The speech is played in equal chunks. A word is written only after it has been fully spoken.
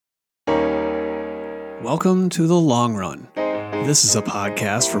Welcome to The Long Run. This is a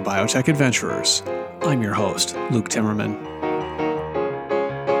podcast for biotech adventurers. I'm your host, Luke Timmerman.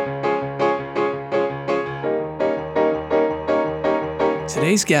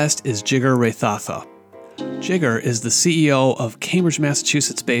 Today's guest is Jigar Raythatha. Jigar is the CEO of Cambridge,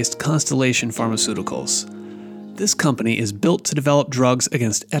 Massachusetts-based Constellation Pharmaceuticals. This company is built to develop drugs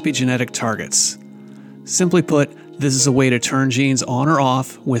against epigenetic targets. Simply put, this is a way to turn genes on or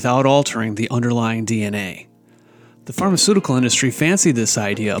off without altering the underlying DNA. The pharmaceutical industry fancied this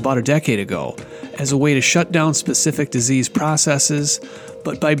idea about a decade ago as a way to shut down specific disease processes,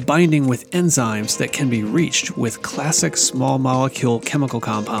 but by binding with enzymes that can be reached with classic small molecule chemical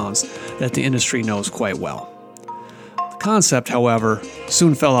compounds that the industry knows quite well. The concept, however,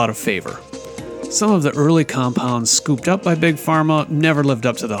 soon fell out of favor. Some of the early compounds scooped up by Big Pharma never lived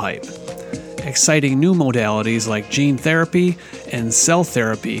up to the hype. Exciting new modalities like gene therapy and cell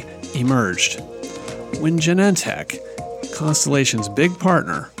therapy emerged. When Genentech, Constellation's big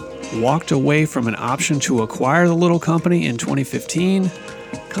partner, walked away from an option to acquire the little company in 2015,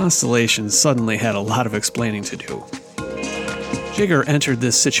 Constellation suddenly had a lot of explaining to do. Jigar entered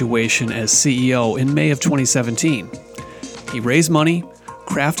this situation as CEO in May of 2017. He raised money,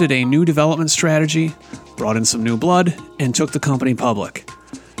 crafted a new development strategy, brought in some new blood, and took the company public.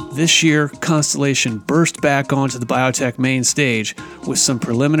 This year, Constellation burst back onto the biotech main stage with some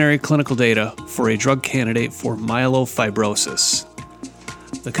preliminary clinical data for a drug candidate for myelofibrosis.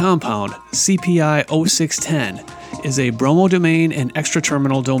 The compound, CPI-0610, is a bromodomain and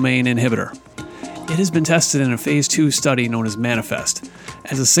extraterminal domain inhibitor. It has been tested in a phase 2 study known as Manifest,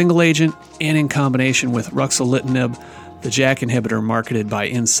 as a single agent and in combination with ruxolitinib, the JAK inhibitor marketed by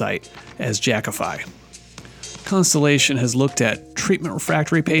Incyte as Jakafi. Constellation has looked at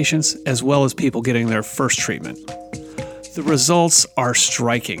treatment-refractory patients as well as people getting their first treatment. The results are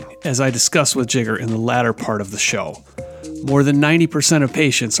striking, as I discussed with Jigar in the latter part of the show. More than 90% of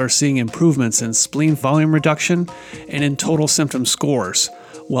patients are seeing improvements in spleen volume reduction and in total symptom scores,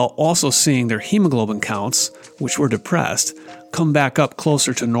 while also seeing their hemoglobin counts, which were depressed, come back up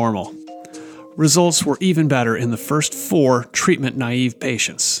closer to normal. Results were even better in the first 4 treatment-naive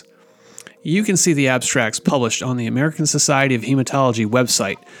patients. You can see the abstracts published on the American Society of Hematology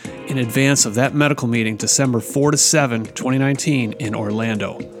website in advance of that medical meeting December 4 to 7, 2019 in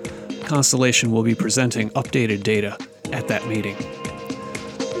Orlando. Constellation will be presenting updated data at that meeting.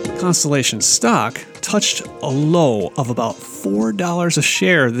 Constellation stock touched a low of about $4 a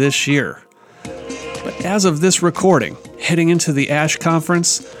share this year. But as of this recording, heading into the ASH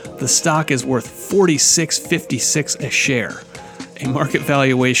conference, the stock is worth $46.56 a share. A market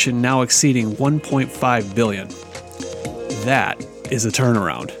valuation now exceeding $1.5 billion. That is a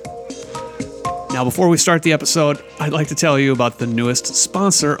turnaround. Now, before we start the episode, I'd like to tell you about the newest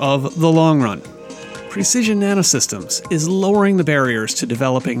sponsor of The Long Run. Precision Nanosystems is lowering the barriers to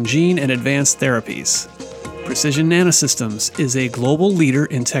developing gene and advanced therapies. Precision Nanosystems is a global leader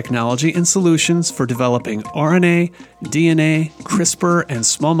in technology and solutions for developing RNA, DNA, CRISPR, and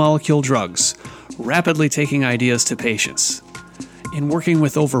small molecule drugs, rapidly taking ideas to patients. In working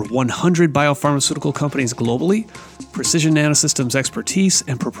with over 100 biopharmaceutical companies globally, Precision Nanosystems' expertise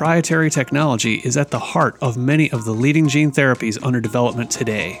and proprietary technology is at the heart of many of the leading gene therapies under development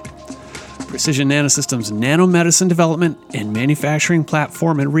today. Precision Nanosystems' nanomedicine development and manufacturing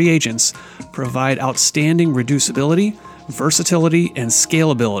platform and reagents provide outstanding reducibility, versatility, and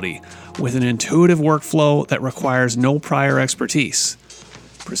scalability with an intuitive workflow that requires no prior expertise.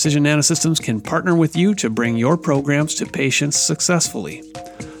 Precision Nanosystems can partner with you to bring your programs to patients successfully.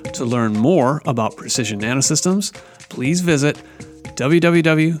 To learn more about Precision Nanosystems, please visit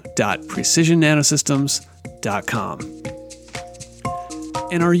www.precisionnanosystems.com.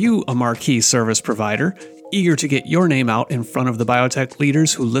 And are you a marquee service provider, eager to get your name out in front of the biotech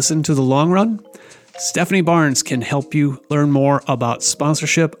leaders who listen to The Long Run? Stephanie Barnes can help you learn more about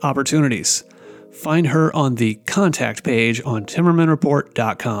sponsorship opportunities. Find her on the contact page on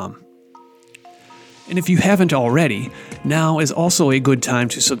timmermanreport.com. And if you haven't already, now is also a good time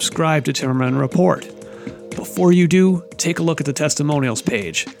to subscribe to Timmerman Report. Before you do, take a look at the testimonials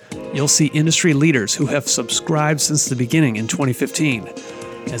page. You'll see industry leaders who have subscribed since the beginning in 2015.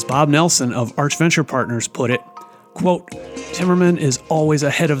 As Bob Nelson of Arch Venture Partners put it, quote, "Timmerman is always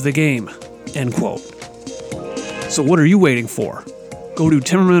ahead of the game," end quote. So what are you waiting for? Go to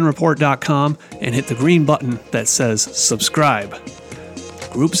timmermanreport.com and hit the green button that says subscribe.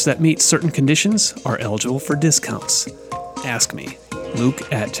 Groups that meet certain conditions are eligible for discounts. Ask me, Luke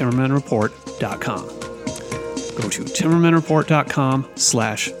at timmermanreport.com. Go to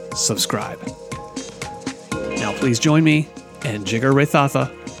timmermanreport.com/subscribe. Now please join me and Jigar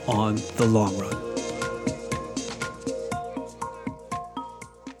Raythatha on The Long Run.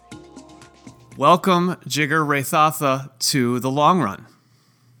 Welcome, Jigar Raythatha, to The Long Run.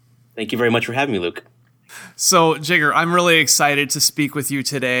 Thank you very much for having me, Luke. So, Jigar, I'm really excited to speak with you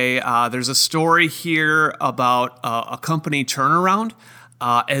today. There's a story here about a company turnaround,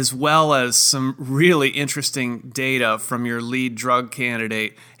 as well as some really interesting data from your lead drug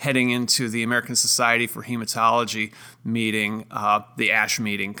candidate heading into the American Society for Hematology meeting, the ASH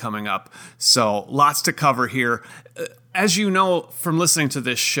meeting coming up. So, lots to cover here. As you know from listening to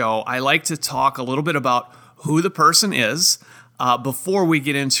this show, I like to talk a little bit about who the person is, before we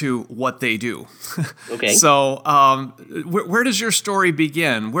get into what they do. Okay. So where does your story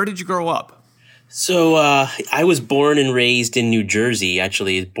begin? Where did you grow up? So I was born and raised in New Jersey,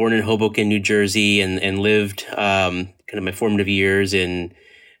 actually. Born in Hoboken, New Jersey, and lived kind of my formative years in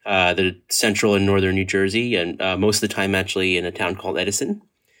the central and northern New Jersey, and most of the time actually in a town called Edison.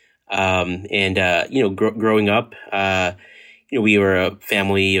 Growing up, we were a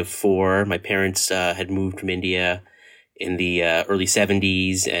family of four. My parents had moved from India in the early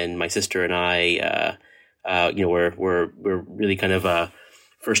 70s, and my sister and I, were really kind of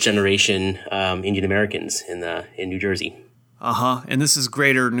first generation Indian Americans in New Jersey. And this is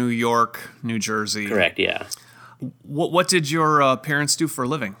Greater New York, New Jersey. Correct. Yeah. What did your parents do for a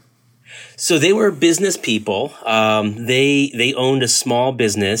living? So they were business people. They owned a small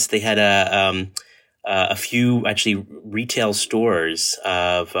business. They had a few actually retail stores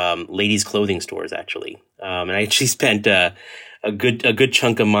of ladies' clothing stores actually. And I actually spent a good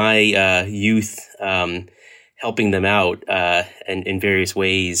chunk of my youth helping them out in various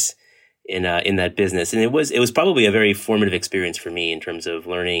ways in that business. And it was probably a very formative experience for me in terms of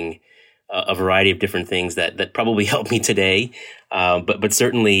learning a variety of different things that probably helped me today. But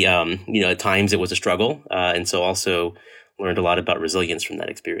certainly at times it was a struggle, and so also learned a lot about resilience from that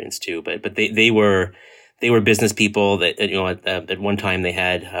experience too. But they were business people that at one time they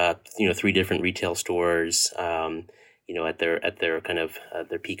had 3 different retail stores at their kind of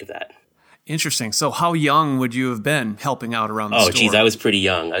their peak of that. Interesting. So how young would you have been helping out around the store? Oh geez, I was pretty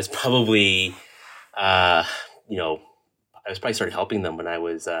young. I was probably I was probably started helping them when I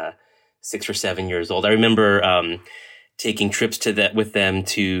was 6 or 7 years old. I remember taking trips with them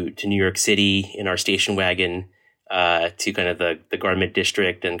to New York City in our station wagon to kind of the garment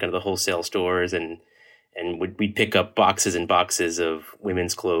district and kind of the wholesale stores, and we'd pick up boxes and boxes of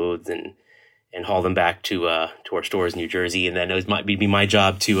women's clothes and haul them back to our stores in New Jersey. And then it'd be my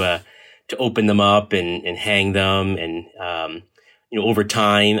job to open them up and hang them. And, over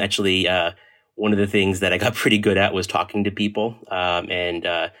time, actually, one of the things that I got pretty good at was talking to people,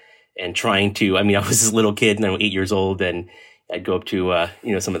 and trying to, I was this little kid and I'm 8 years old, and I'd go up to,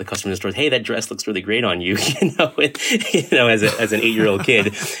 some of the customers in the stores. Hey, that dress looks really great on you, as an 8-year-old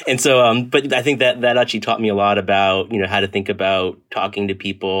kid. And so, but I think that actually taught me a lot about, how to think about talking to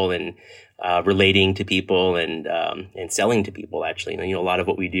people and relating to people and selling to people. Actually, a lot of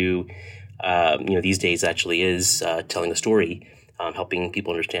what we do, these days actually is telling a story, helping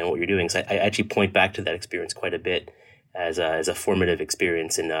people understand what you're doing. So I actually point back to that experience quite a bit as a formative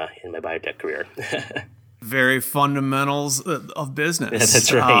experience in my biotech career. Very fundamentals of business. Yeah,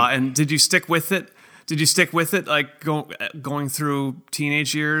 that's right. And did you stick with it? Like going through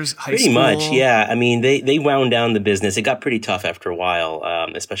teenage years, high school? Pretty much, yeah. They wound down the business. It got pretty tough after a while,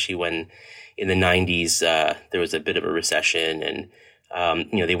 especially when in the 90s there was a bit of a recession, and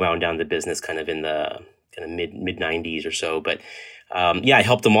they wound down the business kind of in the kind of mid 90s or so. But I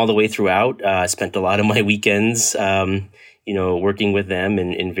helped them all the way throughout. Spent a lot of my weekends working with them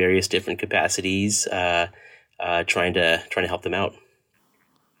in various different capacities, trying to help them out.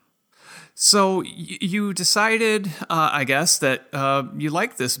 So you decided, I guess, that you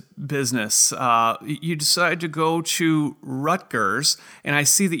like this business. You decided to go to Rutgers, and I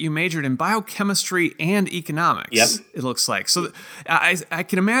see that you majored in biochemistry and economics. Yep. It looks like. So I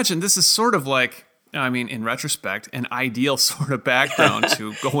can imagine this is sort of like, in retrospect, an ideal sort of background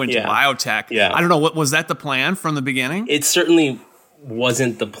to go into biotech. Yeah. I don't know, what was that the plan from the beginning? It certainly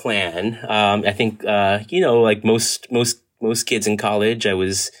wasn't the plan. I think like most kids in college, I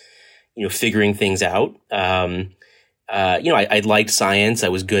was figuring things out. I liked science. I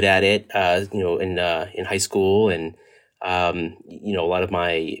was good at it. In high school, and a lot of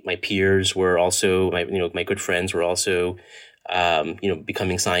my peers were also my good friends were also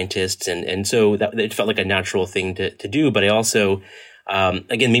becoming scientists, and so that it felt like a natural thing to do. But I also,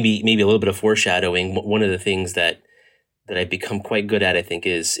 again, maybe a little bit of foreshadowing. One of the things that I've become quite good at, I think,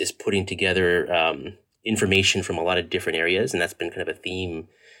 is putting together information from a lot of different areas, and that's been kind of a theme,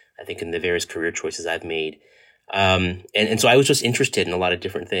 I think, in the various career choices I've made. And so I was just interested in a lot of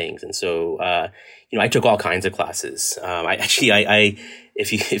different things. And so, I took all kinds of classes.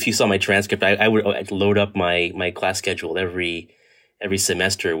 If you saw my transcript, I'd load up my class schedule every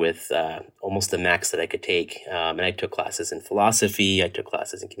semester with almost the max that I could take. And I took classes in philosophy, I took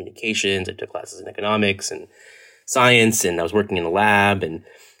classes in communications, I took classes in economics and science, and I was working in the lab and,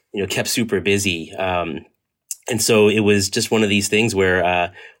 kept super busy. And so it was just one of these things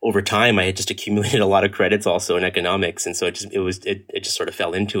where over time I had just accumulated a lot of credits also in economics. And so it just sort of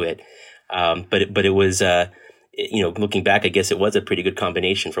fell into it. But it was, looking back, I guess it was a pretty good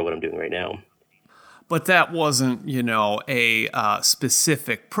combination for what I'm doing right now. But that wasn't, a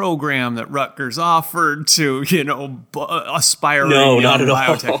specific program that Rutgers offered to, aspiring not at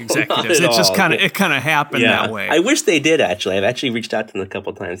biotech all. executives. It just kind of happened that way. I wish they did, actually. I've actually reached out to them a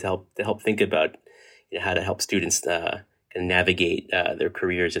couple of times to help think about how to help students kind of navigate their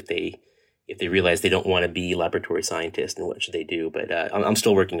careers if they realize they don't want to be laboratory scientists, and what should they do. But I'm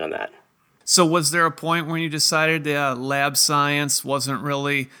still working on that. So was there a point when you decided lab science wasn't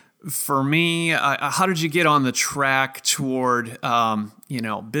really for me? How did you get on the track toward,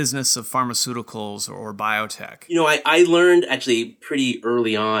 business of pharmaceuticals or biotech? I learned actually pretty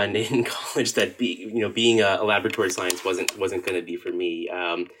early on in college that being a laboratory science wasn't going to be for me.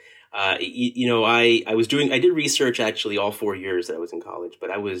 I did research actually all 4 years that I was in college,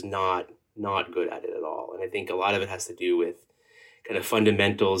 but I was not good at it at all. And I think a lot of it has to do with kind of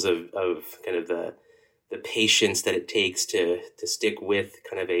fundamentals of kind of the patience that it takes to stick with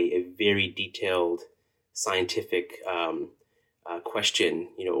kind of a very detailed scientific question,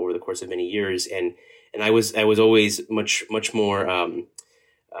 over the course of many years. And I was always much more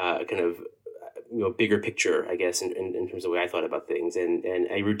kind of bigger picture, I guess, in terms of the way I thought about things. And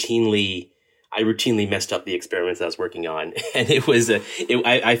I routinely messed up the experiments I was working on. And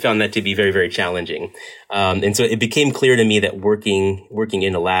I found that to be very, very challenging. And so it became clear to me that working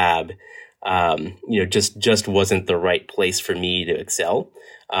in a lab, just wasn't the right place for me to excel.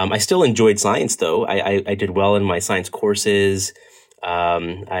 I still enjoyed science though. I did well in my science courses.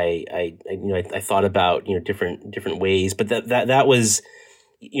 I thought about, different ways, but that was,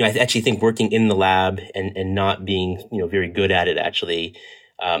 I actually think working in the lab and not being, very good at it actually,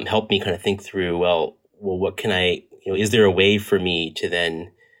 helped me kind of think through, well, what can is there a way for me to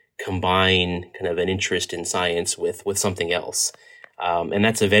then combine kind of an interest in science with something else? And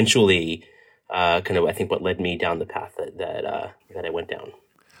that's eventually, kind of, I think, what led me down the path that I went down.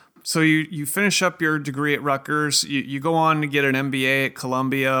 So you finish up your degree at Rutgers, you go on to get an MBA at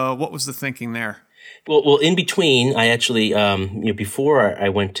Columbia. What was the thinking there? Well, in between, I actually, before I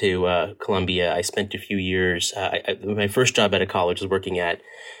went to Columbia, I spent a few years. My first job out of college was working at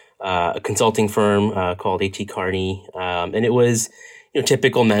a consulting firm called A.T. Kearney, and it was,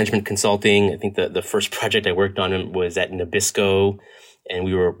 typical management consulting. I think the first project I worked on was at Nabisco, and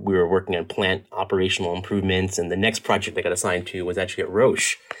we were working on plant operational improvements. And the next project I got assigned to was actually at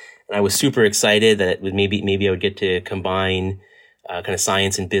Roche, and I was super excited that it was maybe I would get to combine kind of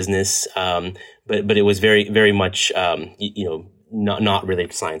science and business. But it was very, very much, not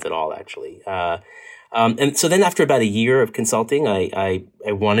related to science at all, actually. And so then after about a year of consulting, I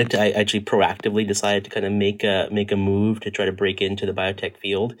actually proactively decided to kind of make a move to try to break into the biotech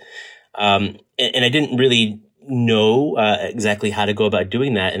field. And I didn't really know exactly how to go about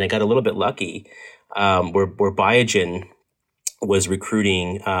doing that. And I got a little bit lucky, where Biogen was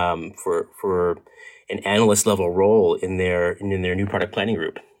recruiting for an analyst level role in their new product planning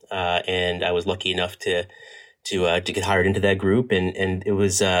group. And I was lucky enough to get hired into that group. And it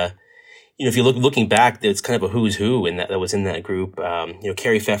was, if you looking back, it's kind of a who's who that was in that group.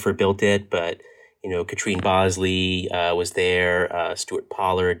 Carrie Pfeffer built it, but, Katrine Bosley, was there, Stuart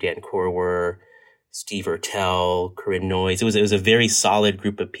Pollard, Dan Corwer, Steve Ertel, Corinne Noyes. It was a very solid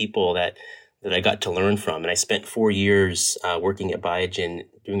group of people that I got to learn from. And I spent 4 years, working at Biogen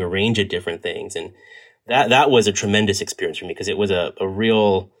doing a range of different things. And that was a tremendous experience for me because it was a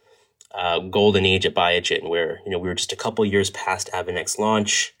real golden age at Biogen where, we were just a couple years past Avonex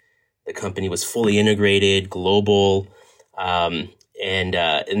launch. The company was fully integrated, global, and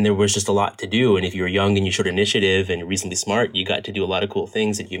there was just a lot to do. And if you were young and you showed initiative and reasonably smart, you got to do a lot of cool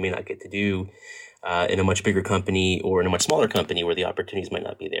things that you may not get to do in a much bigger company or in a much smaller company where the opportunities might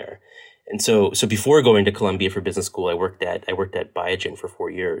not be there. And so before going to Columbia for business school, I worked at Biogen for 4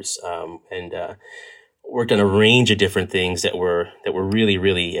 years, and worked on a range of different things that were really,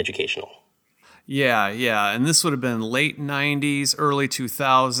 really educational. Yeah. And this would have been late 90s, early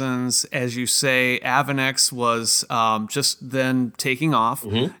 2000s. As you say, Avonex was just then taking off,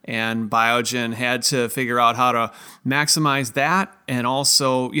 and Biogen had to figure out how to maximize that and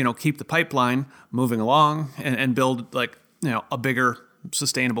also, keep the pipeline moving along and build a bigger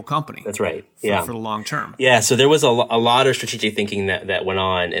sustainable company. That's right. For the long term. Yeah. So there was a lot of strategic thinking that went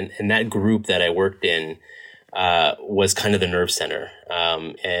on, and that group that I worked in was kind of the nerve center.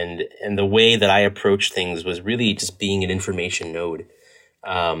 And the way that I approached things was really just being an information node,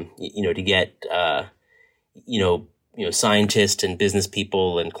 to get, scientists and business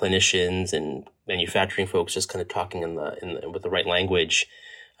people and clinicians and manufacturing folks just kind of talking with the right language.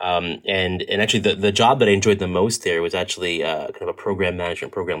 And actually the job that I enjoyed the most there was actually kind of a program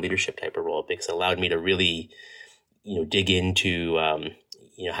management, program leadership type of role, because it allowed me to really, dig into, how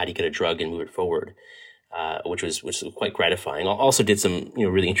do you get a drug and move it forward. Which was quite gratifying. I also did some,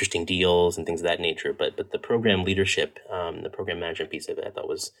 really interesting deals and things of that nature. But the program leadership, the program management piece of it, I thought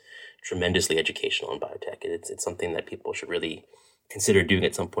was tremendously educational in biotech. It's something that people should really consider doing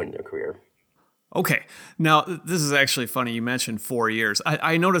at some point in their career. Okay. Now, this is actually funny. You mentioned 4 years.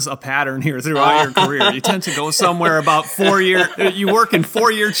 I notice a pattern here throughout your career. You tend to go somewhere about 4 year. You work in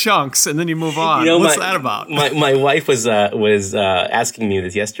 4-year chunks and then you move on. What's that about? My wife was asking me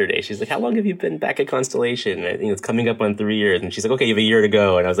this yesterday. She's like, "How long have you been back at Constellation?" And I think it's coming up on 3 years. And she's like, "Okay, you have a year to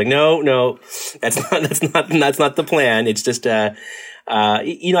go." And I was like, "No, that's not the plan. It's just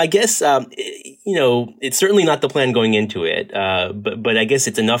I guess it's certainly not the plan going into it. But I guess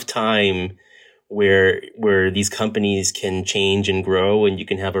it's enough time where these companies can change and grow and you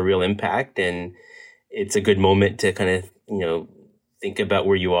can have a real impact, and it's a good moment to kind of, think about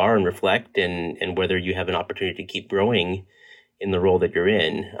where you are and reflect and whether you have an opportunity to keep growing in the role that you're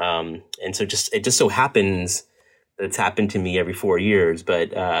in. And so it just so happens that it's happened to me every 4 years, but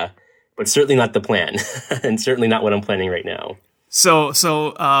certainly not the plan and certainly not what I'm planning right now. So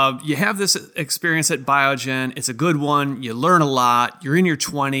you have this experience at Biogen. It's a good one. You learn a lot. You're in your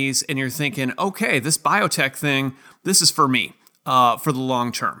 20s and you're thinking, okay, this biotech thing, this is for me for the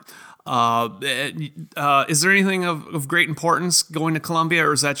long term. Is there anything of great importance going to Columbia,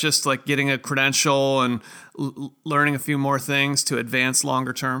 or is that just like getting a credential and learning a few more things to advance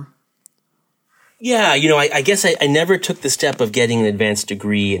longer term? Yeah, I guess I never took the step of getting an advanced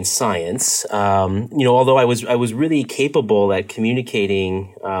degree in science. Although I was really capable at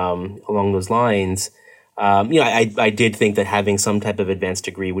communicating along those lines. I did think that having some type of advanced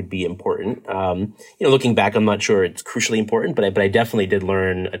degree would be important. Looking back, I'm not sure it's crucially important, but I definitely did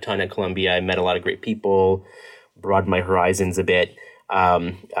learn a ton at Columbia. I met a lot of great people, broadened my horizons a bit,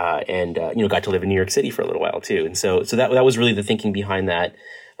 and got to live in New York City for a little while too. And so that was really the thinking behind that.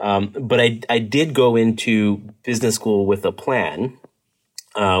 But I did go into business school with a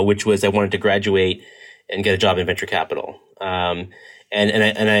which was I wanted to graduate and get a job in venture capital. And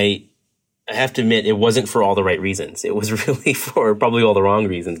I have to admit, it wasn't for all the right reasons. It was really for probably all the wrong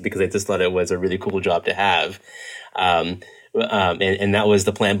reasons, because I just thought it was a really cool job to have. And that was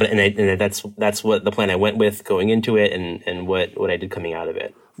the plan. That's what the plan I went with going into it, and what I did coming out of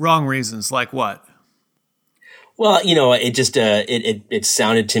it. Wrong reasons, like what? Well, it just it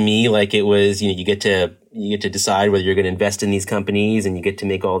sounded to me like it was, you get to decide whether you're going to invest in these companies, and you get to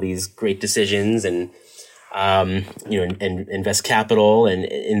make all these great decisions and invest capital,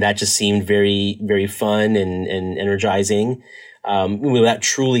 and that just seemed very, very fun and energizing, without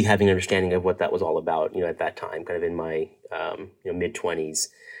truly having an understanding of what that was all about. At that time, kind of in my mid-20s,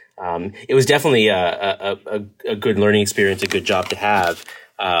 it was definitely a good learning experience, a good job to have.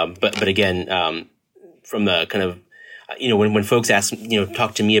 But again, from the kind of, when folks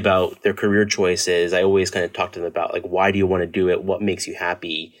talk to me about their career choices, I always kind of talk to them about, like, why do you want to do it? What makes you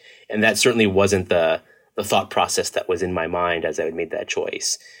happy? And that certainly wasn't the thought process that was in my mind as I had made that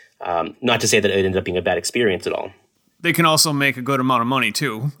choice. Not to say that it ended up being a bad experience at all. They can also make a good amount of money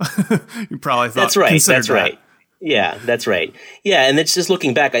too. You probably thought. That's right. Right. Yeah, that's right. Yeah. And it's just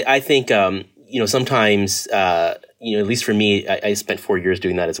looking back, I think, sometimes, at least for me, I spent 4 years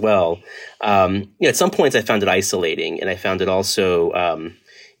doing that as well. At some points I found it isolating, and I found it also,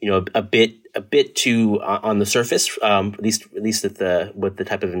 a bit too on the surface, at least with the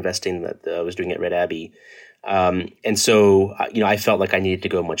type of investing that I was doing at Red Abbey. And so, I felt like I needed to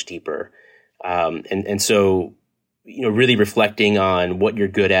go much deeper. And so, really reflecting on what you're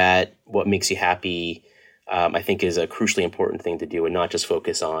good at, what makes you happy, I think is a crucially important thing to do, and not just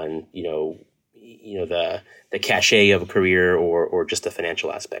focus on, the cachet of a career or just the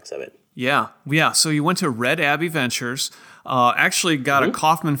financial aspects of it. Yeah. So you went to Red Abbey Ventures, actually got a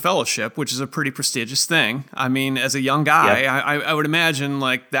Kaufman Fellowship, which is a pretty prestigious thing. I mean, as a young guy, I would imagine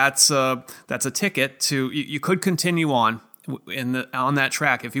like that's a ticket to you could continue on on that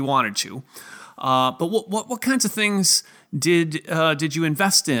track if you wanted to. But what kinds of things did you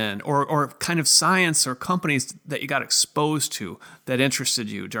invest in, or kind of science or companies that you got exposed to that interested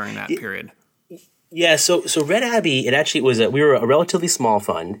you during that period? Yeah, so Red Abbey, it actually we were a relatively small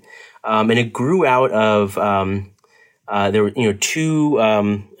fund, and it grew out of there were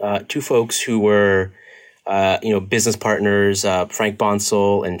two folks who were business partners, Frank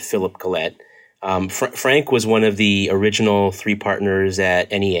Bonsall and Philip Collette. Frank was one of the original three partners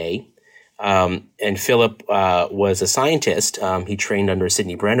at NEA, and Philip was a scientist. He trained under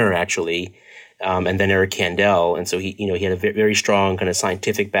Sidney Brenner actually, and then Eric Kandel, and so he had a very strong kind of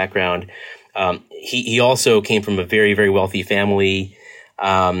scientific background. He also came from a very, very wealthy family,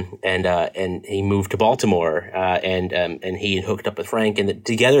 and he moved to Baltimore, and he hooked up with Frank, and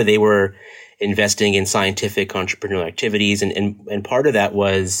together they were investing in scientific entrepreneurial activities, and part of that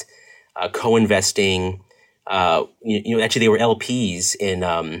was co-investing. Actually they were LPs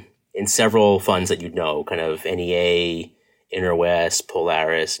in several funds that kind of NEA, Interwest,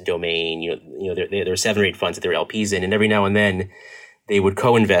 Polaris, Domain. There were 7 or 8 funds that they were LPs in, and every now and then they would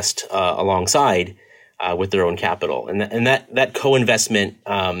co-invest alongside with their own capital, and that co-investment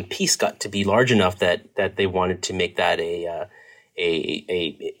piece got to be large enough that they wanted to make that a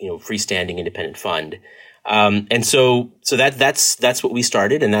freestanding independent fund, and so that's what we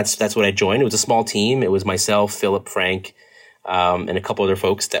started, and that's what I joined. It was a small team. It was myself, Philip, Frank, and a couple other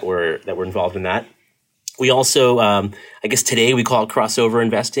folks that were involved in that. We also, I guess today we call it crossover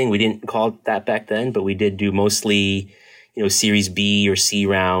investing. We didn't call it that back then, but we did do mostly Series B or C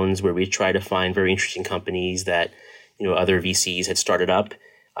rounds where we try to find very interesting companies that, other VCs had started up.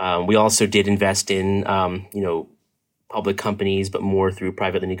 We also did invest in, public companies, but more through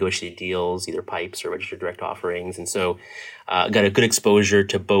privately negotiated deals, either pipes or registered direct offerings. And so got a good exposure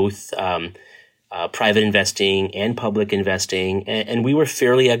to both private investing and public investing. And we were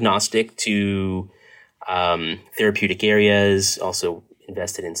fairly agnostic to therapeutic areas, also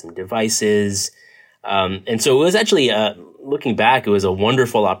invested in some devices. And so it was actually, looking back, it was a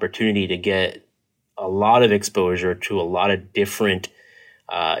wonderful opportunity to get a lot of exposure to a lot of different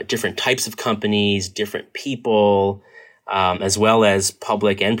types of companies, different people, as well as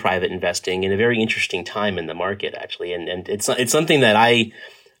public and private investing in a very interesting time in the market, actually. And it's something that I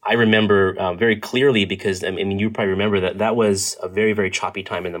remember very clearly because, I mean, you probably remember that was a very, very choppy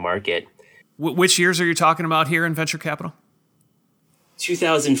time in the market. Which years are you talking about here in venture capital?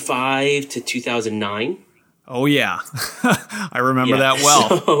 2005 to 2009. Oh, yeah. I remember that well.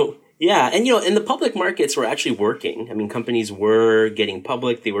 So, yeah. And, and the public markets were actually working. I mean, companies were getting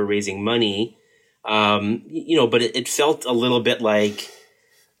public. They were raising money. But it felt a little bit like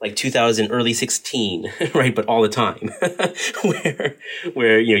 2000, early 16, right? But all the time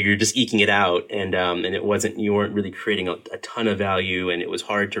where, you're just eking it out and you weren't really creating a ton of value, and it was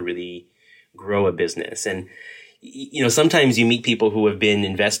hard to really grow a business. And, sometimes you meet people who have been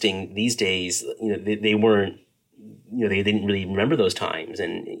investing these days, they weren't, they didn't really remember those times.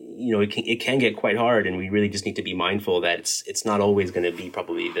 And, it can get quite hard, and we really just need to be mindful that it's not always going to be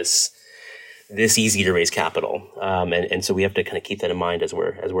probably this easy to raise capital. And so we have to kind of keep that in mind as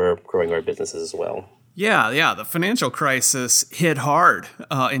we're growing our businesses as well. Yeah. The financial crisis hit hard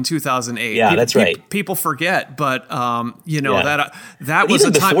in 2008. Yeah, that's right. People forget, but that but was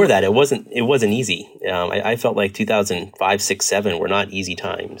even a time before that. It wasn't easy. I felt like 2005, 6, 7 were not easy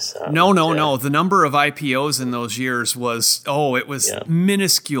times. No. The number of IPOs in those years was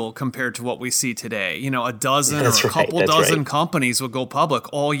minuscule compared to what we see today. A dozen or a couple dozen companies would go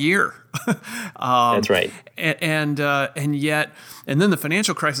public all year. That's right. And then the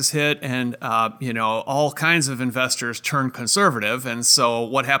financial crisis hit, and all kinds of investors turned conservative. And so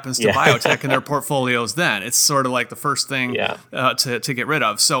what happens to biotech in their portfolios then? It's sort of like the first thing to get rid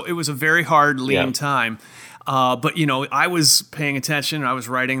of. So it was a very hard, lean time. But I was paying attention. I was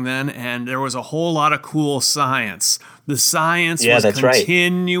writing then, and there was a whole lot of cool science. The science was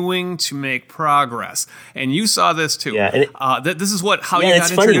continuing to make progress, and you saw this too. Yeah, this is how you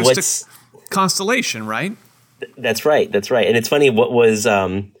got introduced to Constellation, right? That's right. And it's funny.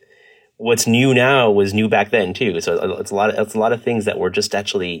 What's new now was new back then too. So it's a lot of things that were just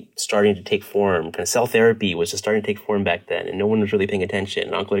actually starting to take form. Kind of cell therapy was just starting to take form back then, and no one was really paying attention.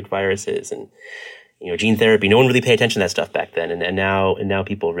 Oncolytic viruses and gene therapy. No one really paid attention to that stuff back then, and now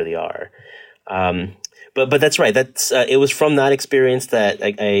people really are. But that's right. It was from that experience that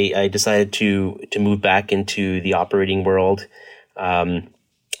I decided to move back into the operating world. Where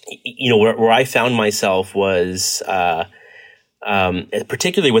I found myself was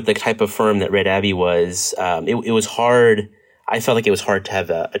particularly with the type of firm that Red Abbey was. It was hard. I felt like it was hard to have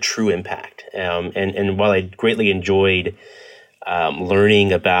a true impact. And while I greatly enjoyed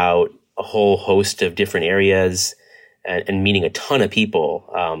learning about a whole host of different areas and meeting a ton of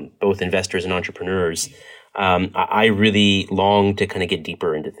people, both investors and entrepreneurs, I really longed to kind of get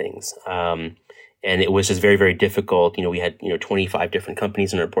deeper into things. And it was just very, very difficult. We had 25 different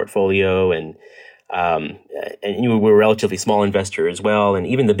companies in our portfolio, and we were a relatively small investor as well. And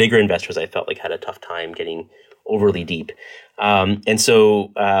even the bigger investors, I felt like had a tough time getting overly deep. And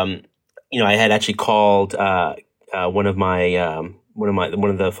so I had actually called one of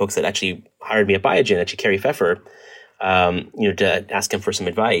the folks that actually hired me at Biogen, actually Kerry Pfeffer, to ask him for some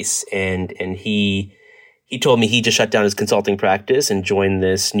advice. And he told me he just shut down his consulting practice and joined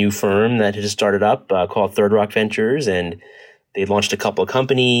this new firm that had just started up called Third Rock Ventures. And they launched a couple of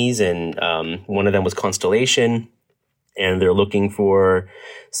companies, and one of them was Constellation. And they're looking for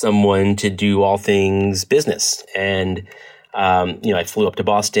someone to do all things business. And I flew up to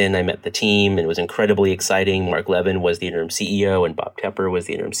Boston. I met the team, and it was incredibly exciting. Mark Levin was the interim CEO, and Bob Tepper was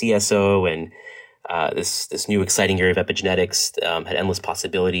the interim CSO. And this new exciting area of epigenetics had endless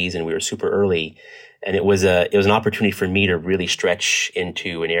possibilities, and we were super early. And it was an opportunity for me to really stretch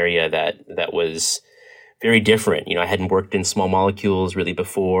into an area that was very different. I hadn't worked in small molecules really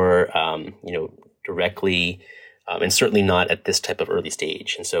before, directly. And certainly not at this type of early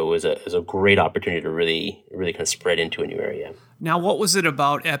stage. And so it was a great opportunity to really, really kind of spread into a new area. Now, what was it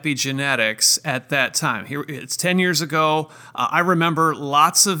about epigenetics at that time? Here, it's 10 years ago. I remember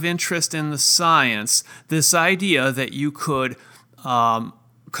lots of interest in the science, this idea that you could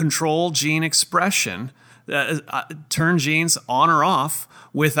control gene expression, turn genes on or off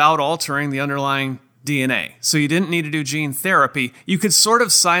without altering the underlying DNA. So you didn't need to do gene therapy. You could sort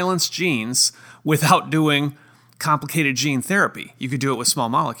of silence genes without doing complicated gene therapy. You could do it with small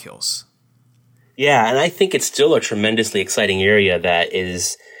molecules. Yeah, and I think it's still a tremendously exciting area that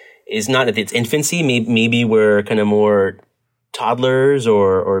is not at its infancy. Maybe we're kind of more toddlers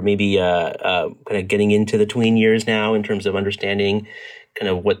or maybe kind of getting into the tween years now in terms of understanding kind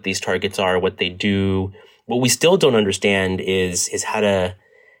of what these targets are, what they do. What we still don't understand is how to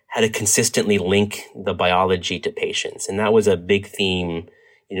consistently link the biology to patients. And that was a big theme,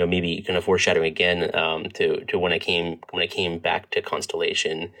 maybe kind of foreshadowing again to when I came back to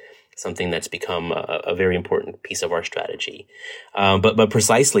Constellation, something that's become a very important piece of our strategy. But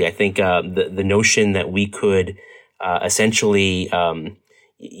precisely, I think the notion that we could essentially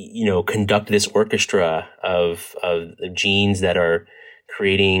conduct this orchestra of genes that are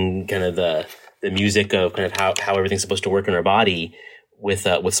creating kind of the music of kind of how everything's supposed to work in our body with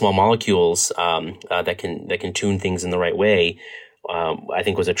small molecules that can tune things in the right way. I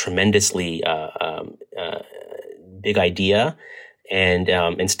think was a tremendously big idea,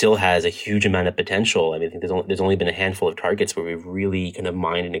 and still has a huge amount of potential. I mean, I think there's only been a handful of targets where we've really kind of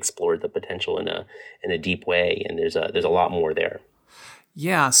mined and explored the potential in a deep way, and there's a lot more there.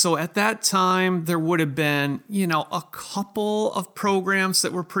 Yeah, so at that time, there would have been, a couple of programs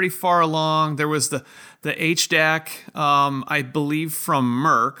that were pretty far along. There was the HDAC, I believe from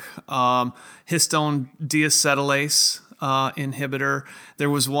Merck, histone deacetylase inhibitor. There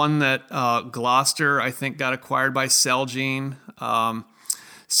was one that Gloucester, I think, got acquired by Celgene.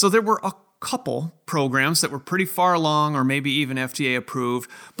 So there were a couple programs that were pretty far along or maybe even FDA approved,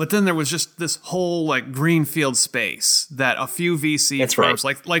 but then there was just this whole greenfield space that a few VC That's firms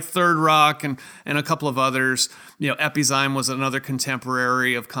right. like Third Rock and a couple of others, Epizyme was another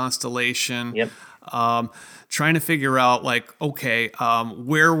contemporary of Constellation. Yep. Trying to figure out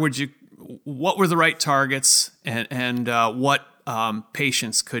what were the right targets and what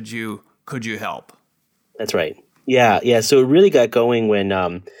patients could you help? That's right. Yeah. So it really got going when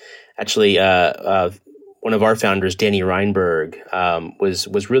actually one of our founders, Danny Reinberg,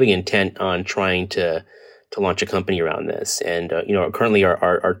 was really intent on trying to launch a company around this. And currently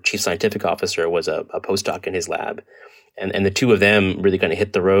our chief scientific officer was a postdoc in his lab, and the two of them really kind of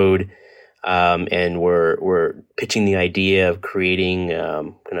hit the road. And we're pitching the idea of creating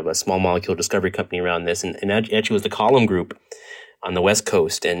kind of a small molecule discovery company around this. And actually was the Column Group on the West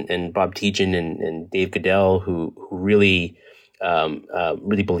Coast and Bob Tejan and Dave Goodell who really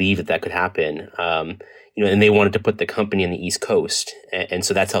believed that could happen. And they wanted to put the company on the East Coast. And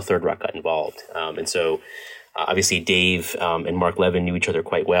so that's how Third Rock got involved. And so obviously Dave and Mark Levin knew each other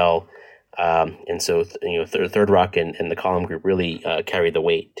quite well. And so, Third Rock and the Column Group really carried the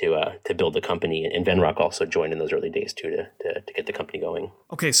weight to build the company. And Venrock also joined in those early days too to get the company going.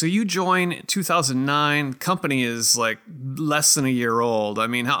 Okay, so you joined in 2009. Company is like less than a year old. I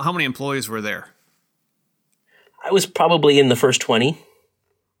mean, how many employees were there? I was probably in the first 20.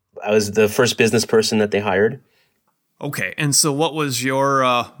 I was the first business person that they hired. Okay, and so what was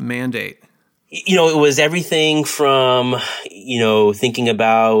your mandate? It was everything from, thinking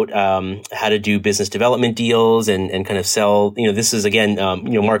about how to do business development deals and kind of sell. This is, again,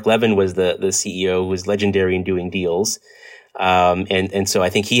 Mark Levin was the CEO who was legendary in doing deals. And so I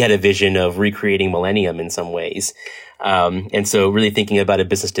think he had a vision of recreating Millennium in some ways. And so really thinking about a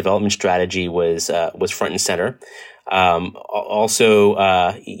business development strategy was front and center. Also,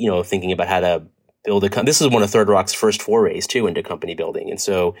 thinking about how to build a company. This is one of Third Rock's first forays too into company building. And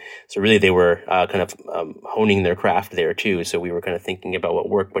so really they were kind of honing their craft there too. So we were kind of thinking about what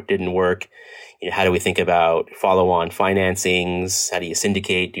worked, what didn't work. How do we think about follow-on financings? How do you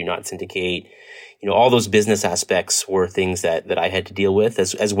syndicate? Do you not syndicate? All those business aspects were things that I had to deal with,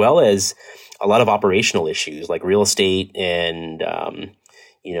 as well as a lot of operational issues like real estate and, a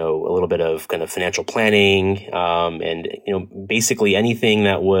little bit of kind of financial planning, and, basically anything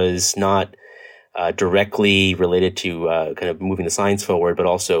that was not directly related to kind of moving the science forward, but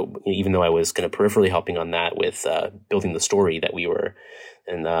also, even though I was kind of peripherally helping on that with building the story that we were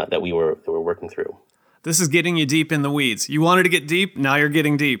working through. This is getting you deep in the weeds. You wanted to get deep, now you're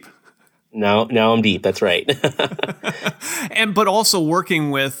getting deep. Now I'm deep. That's right. But also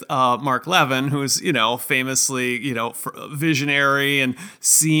working with Mark Levin, who's famously visionary and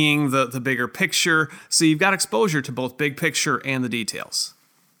seeing the bigger picture. So you've got exposure to both big picture and the details.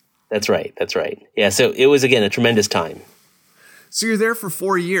 That's right. Yeah. So it was, again, a tremendous time. So you're there for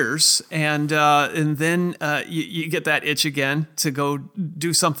 4 years, and then you get that itch again to go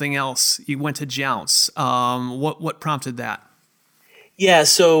do something else. You went to Jounce. What prompted that? Yeah.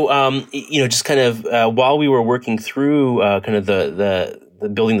 So just kind of while we were working through kind of the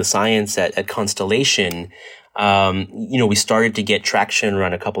building the science at Constellation, we started to get traction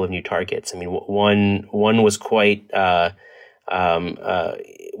around a couple of new targets. I mean, one was quite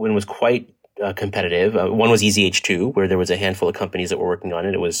competitive. One was EZH2, where there was a handful of companies that were working on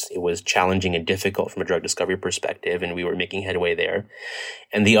it. It was challenging and difficult from a drug discovery perspective, and we were making headway there.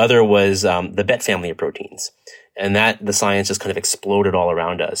 And the other was the BET family of proteins, and that the science just kind of exploded all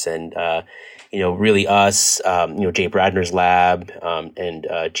around us. And really us, Jay Bradner's lab and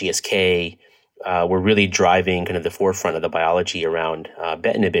GSK were really driving kind of the forefront of the biology around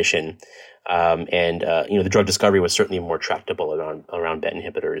BET inhibition. The drug discovery was certainly more tractable around BET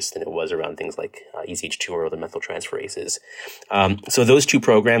inhibitors than it was around things like EZH2 or other methyltransferases. So those two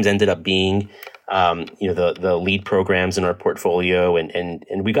programs ended up being, the lead programs in our portfolio.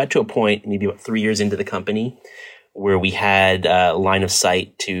 And we got to a point maybe about 3 years into the company where we had line of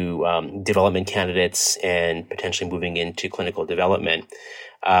sight to development candidates and potentially moving into clinical development.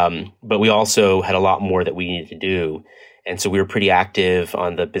 But we also had a lot more that we needed to do. And so we were pretty active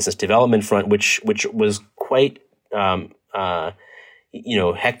on the business development front, which was quite, hectic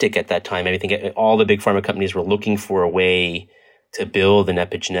at that time. I think all the big pharma companies were looking for a way to build an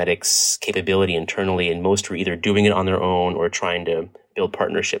epigenetics capability internally, and most were either doing it on their own or trying to build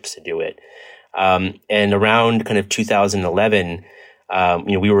partnerships to do it. And around kind of 2011,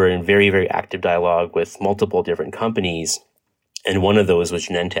 we were in very, very active dialogue with multiple different companies, and one of those was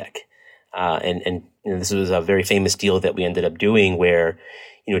Genentech. And this was a very famous deal that we ended up doing where,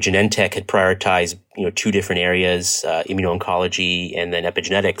 Genentech had prioritized, two different areas, immuno-oncology and then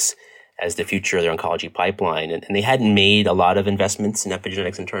epigenetics as the future of their oncology pipeline. And they hadn't made a lot of investments in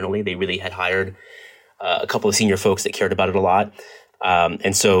epigenetics internally. They really had hired a couple of senior folks that cared about it a lot.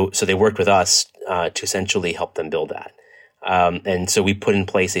 And so they worked with us to essentially help them build that. And so we put in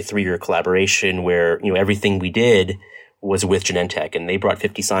place a 3-year collaboration where, everything we did was with Genentech, and they brought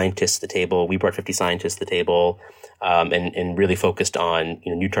 50 scientists to the table. We brought 50 scientists to the table, and really focused on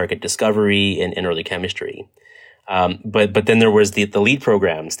new target discovery and early chemistry. But then there was the lead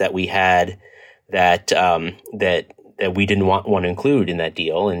programs that we had that we didn't want to include in that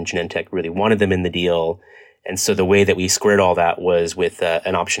deal, and Genentech really wanted them in the deal. And so the way that we squared all that was with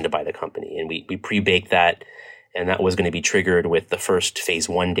an option to buy the company, and we pre-baked that, and that was going to be triggered with the first phase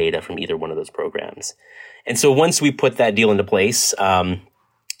 1 data from either one of those programs. And so once we put that deal into place,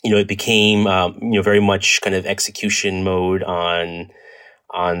 it became, very much kind of execution mode on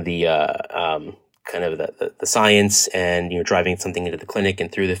the kind of the science and, driving something into the clinic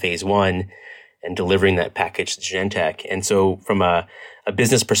and through the phase 1 and delivering that package to Genentech. And so from a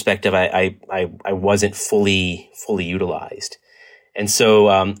business perspective, I wasn't fully utilized. And so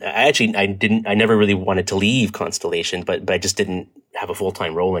I never really wanted to leave Constellation, but I just didn't have a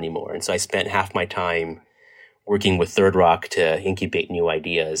full-time role anymore. And so I spent half my time working with Third Rock to incubate new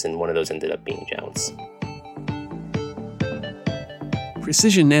ideas, and one of those ended up being Jounce.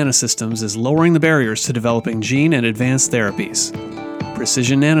 Precision Nanosystems is lowering the barriers to developing gene and advanced therapies.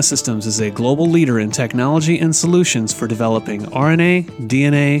 Precision Nanosystems is a global leader in technology and solutions for developing RNA,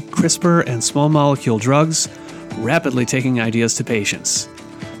 DNA, CRISPR, and small molecule drugs, rapidly taking ideas to patients.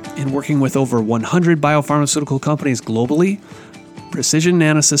 In working with over 100 biopharmaceutical companies globally, Precision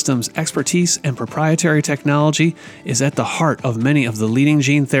Nanosystems' expertise and proprietary technology is at the heart of many of the leading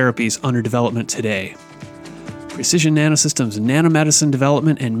gene therapies under development today. Precision Nanosystems' nanomedicine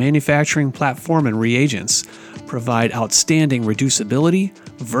development and manufacturing platform and reagents provide outstanding reducibility,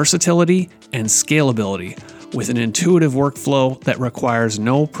 versatility, and scalability with an intuitive workflow that requires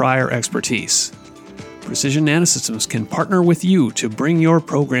no prior expertise. Precision Nanosystems can partner with you to bring your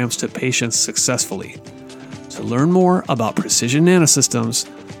programs to patients successfully. To learn more about Precision Nanosystems,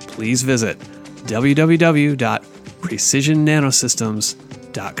 please visit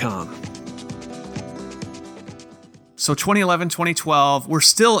www.precisionnanosystems.com. So 2011, 2012, we're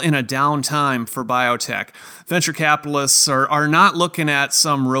still in a downtime for biotech. Venture capitalists are not looking at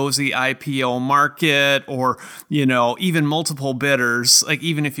some rosy IPO market or, even multiple bidders, like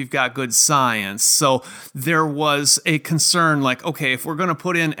even if you've got good science. So there was a concern like, okay, if we're going to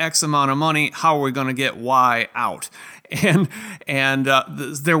put in X amount of money, how are we going to get Y out? And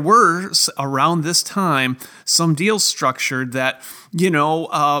there were around this time some deals structured that you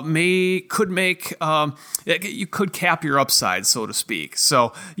could cap your upside, so to speak.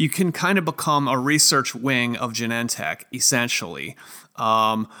 So you can kind of become a research wing of Genentech, essentially,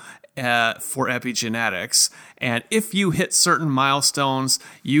 for epigenetics. And if you hit certain milestones,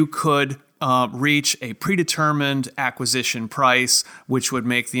 you could reach a predetermined acquisition price, which would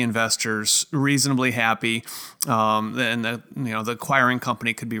make the investors reasonably happy, and the acquiring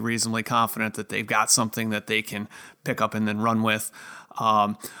company could be reasonably confident that they've got something that they can pick up and then run with.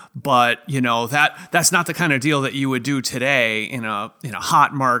 But that's not the kind of deal that you would do today in a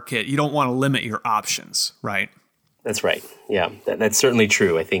hot market. You don't want to limit your options, right? That's right. Yeah, that's certainly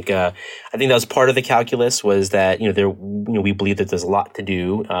true. I think that was part of the calculus, was that we believe that there's a lot to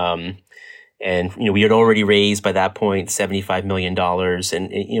do. And we had already raised by that point $75 million,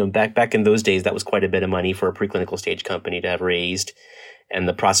 and back in those days, that was quite a bit of money for a preclinical stage company to have raised, and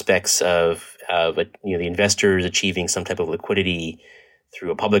the prospects of the investors achieving some type of liquidity through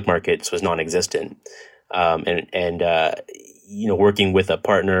a public market was non-existent. Working with a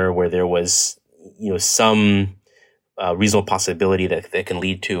partner where there was some reasonable possibility that can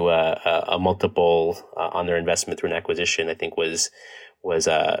lead to a multiple on their investment through an acquisition, I think was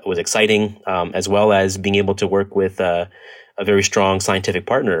exciting, as well as being able to work with a very strong scientific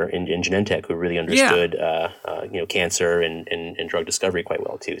partner in Genentech who really understood cancer and drug discovery quite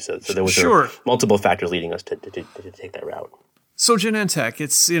well too. So there was multiple factors leading us to take that route. So Genentech,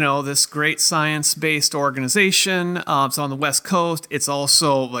 it's this great science-based organization. It's on the West Coast. It's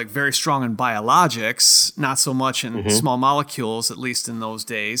also very strong in biologics, not so much in small molecules, at least in those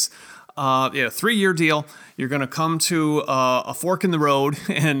days. 3-year deal. You're going to come to a fork in the road,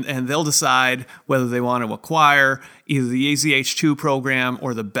 and they'll decide whether they want to acquire either the AZH2 program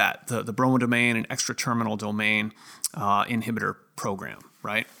or the BET, the bromodomain and extra-terminal domain inhibitor program,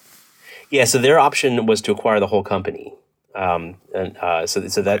 right? Yeah, so their option was to acquire the whole company. It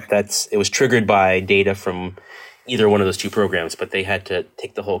was triggered by data from either one of those two programs, but they had to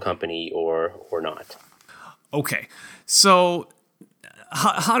take the whole company or not. Okay, so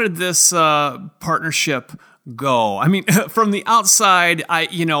how did this partnership go? I mean, from the outside,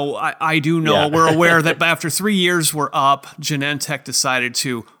 I do know we're aware that after 3 years were up, Genentech decided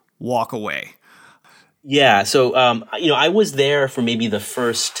to walk away. Yeah, so I was there for maybe the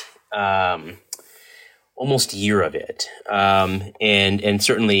first almost year of it, and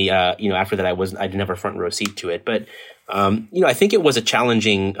certainly after that I didn't have a front row seat to it, but I think it was a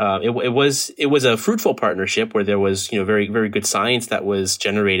challenging. It was a fruitful partnership where there was very very good science that was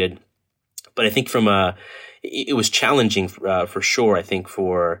generated, but I think it was challenging for sure. I think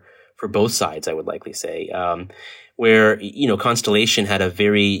for both sides, I would likely say, where Constellation had a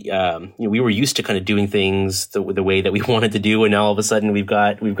very we were used to kind of doing things the way that we wanted to do, and now all of a sudden we've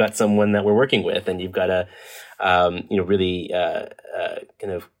got someone that we're working with, and you've got to really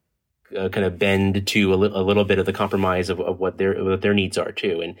kind of bend to a little bit of the compromise of what their needs are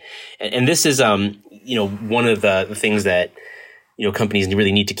too, and this is one of the things that companies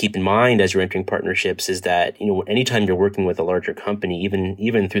really need to keep in mind as you're entering partnerships is that anytime you're working with a larger company,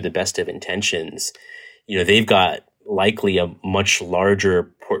 even through the best of intentions, they've got likely a much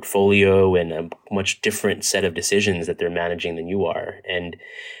larger portfolio and a much different set of decisions that they're managing than you are. And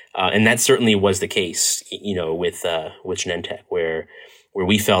that certainly was the case, with Genentech, where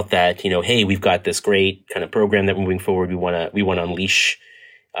we felt that, hey, we've got this great kind of program that moving forward, we want to unleash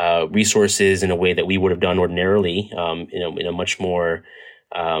resources in a way that we would have done ordinarily, in a much more,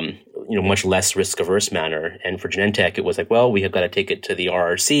 much less risk averse manner. And for Genentech, it was like, well, we have got to take it to the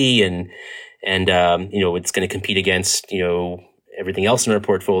RRC and it's going to compete against, everything else in our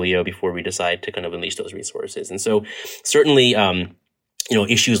portfolio before we decide to kind of unleash those resources. And so certainly,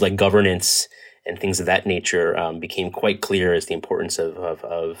 issues like governance and things of that nature became quite clear as the importance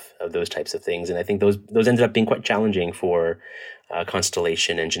of those types of things. And I think those ended up being quite challenging for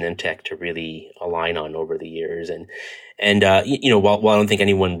Constellation and Genentech to really align on over the years. And while I don't think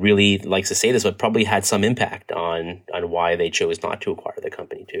anyone really likes to say this, but probably had some impact on why they chose not to acquire the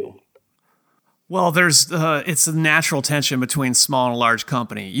company too. Well, it's a natural tension between small and large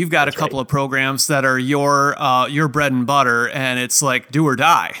company. You've got a couple of programs that are your bread and butter, and it's like do or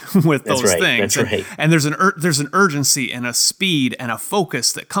die with those things. That's right. And there's an urgency and a speed and a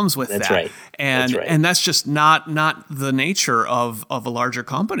focus that comes with that. That's right. And that's just not the nature of a larger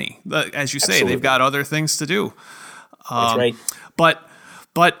company. As you say, Absolutely. They've got other things to do. That's right. But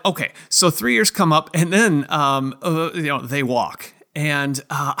okay, so 3 years come up, and then they walk. And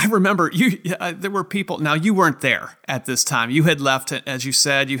I remember there were people. Now you weren't there at this time. You had left, as you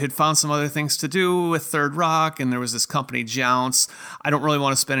said. You had found some other things to do with Third Rock, and there was this company Jounce. I don't really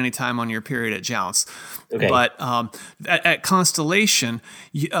want to spend any time on your period at Jounce, okay. But at Constellation,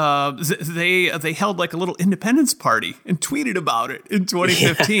 they held like a little independence party and tweeted about it in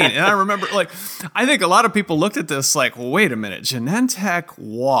 2015. Yeah. And I remember, I think a lot of people looked at this like, well, wait a minute, Genentech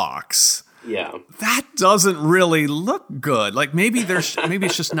walks. Yeah, that doesn't really look good. Like maybe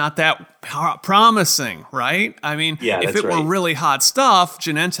it's just not that promising, right? I mean, if it were really hot stuff,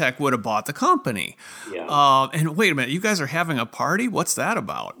 Genentech would have bought the company. Yeah. And wait a minute, you guys are having a party? What's that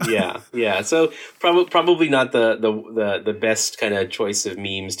about? Yeah. So probably not the best kind of choice of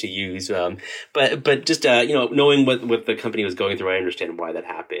memes to use. But just knowing what the company was going through, I understand why that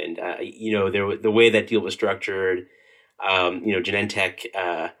happened. The way that deal was structured,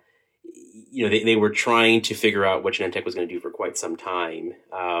 Genentech. They were trying to figure out what Genentech was going to do for quite some time.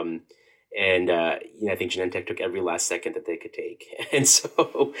 I think Genentech took every last second that they could take. And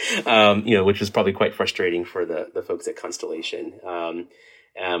so, which was probably quite frustrating for the folks at Constellation.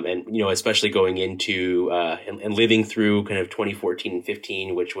 Especially going into and living through kind of 2014 and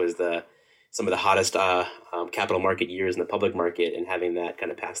 15, which was some of the hottest capital market years in the public market, and having that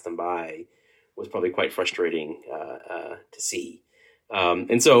kind of pass them by was probably quite frustrating to see.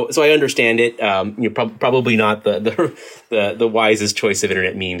 So I understand it. Probably not the wisest choice of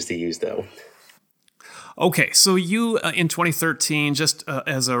internet memes to use, though. Okay, so you in 2013, just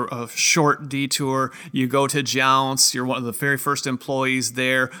as a short detour, you go to Jounce. You're one of the very first employees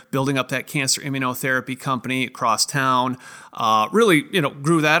there, building up that cancer immunotherapy company across town. Really,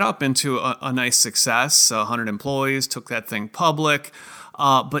 grew that up into a nice success. 100 employees, took that thing public.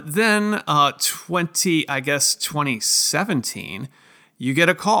 But then 2017. You get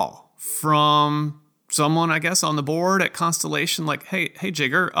a call from someone, I guess, on the board at Constellation, like, hey,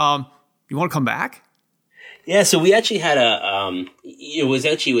 Jigar, you want to come back? Yeah, so we actually had it was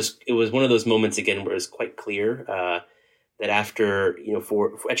one of those moments again where it was quite clear that after it was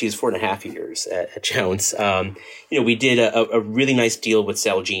 4.5 years at Jounce, we did a really nice deal with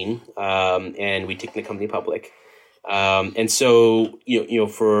Celgene, and we took the company public, and so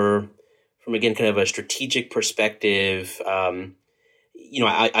from again kind of a strategic perspective.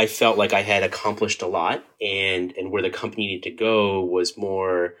 I felt like I had accomplished a lot, and where the company needed to go was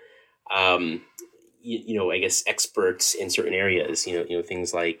more, I guess experts in certain areas,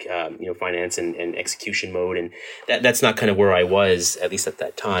 things like, finance and execution mode. And that's not kind of where I was, at least at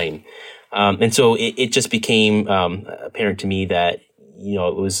that time. And so it just became apparent to me that,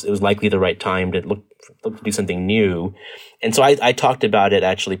 it was likely the right time to look to do something new. And so I talked about it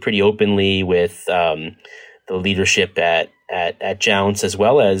actually pretty openly with the leadership at Jounce, as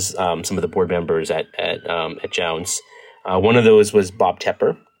well as some of the board members at Jounce. One of those was Bob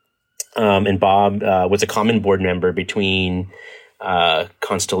Tepper, and Bob was a common board member between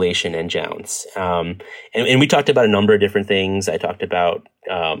Constellation and Jounce. And we talked about a number of different things. I talked about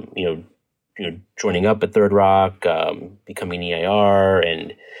joining up at Third Rock, becoming EIR,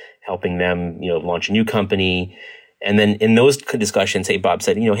 and helping them launch a new company. And then in those discussions, Bob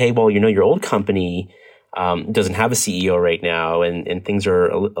said, hey, well, your old company doesn't have a CEO right now, and things are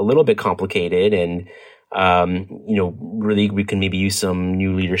a little bit complicated, and really we can maybe use some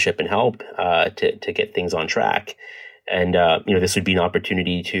new leadership and help to get things on track. And this would be an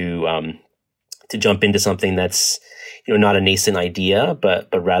opportunity to jump into something that's not a nascent idea, but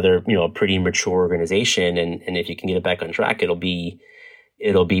rather a pretty mature organization. And if you can get it back on track, it'll be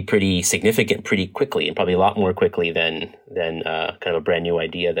pretty significant pretty quickly, and probably a lot more quickly than kind of a brand new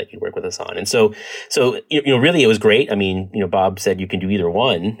idea that you'd work with us on. And so really it was great. I mean, Bob said you can do either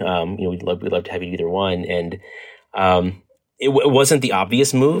one. We'd love to have you do either one. And it wasn't the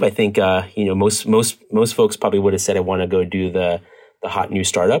obvious move. I think most folks probably would have said I want to go do the hot new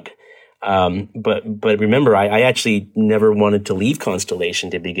startup. But remember, I actually never wanted to leave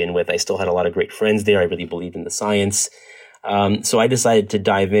Constellation to begin with. I still had a lot of great friends there. I really believed in the science. So I decided to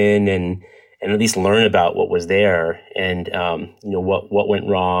dive in and at least learn about what was there and, what went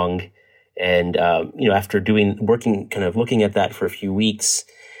wrong. And, after looking at that for a few weeks,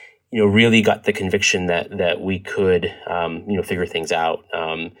 really got the conviction that we could, figure things out,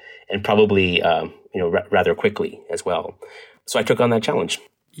 and probably, rather quickly as well. So I took on that challenge.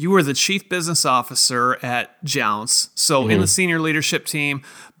 You were the chief business officer at Jounce, so in the senior leadership team,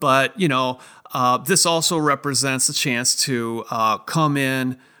 but, this also represents a chance to come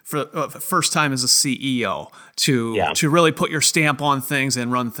in for the first time as a CEO to really put your stamp on things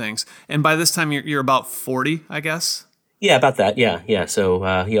and run things. And by this time, you're about 40, I guess? Yeah, about that. Yeah.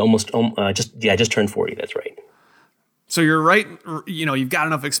 So just turned 40. That's right. So you're right. You've got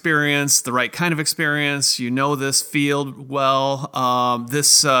enough experience, the right kind of experience. You know this field well.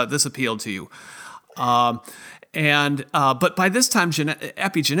 This appealed to you. But by this time,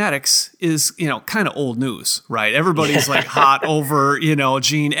 epigenetics is, kind of old news, right? Everybody's like hot over,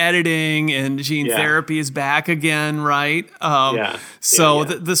 gene editing, and gene therapy is back again, right?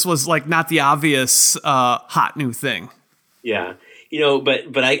 This was like not the obvious hot new thing. Yeah.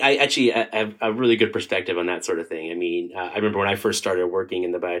 But I actually have a really good perspective on that sort of thing. I mean, I remember when I first started working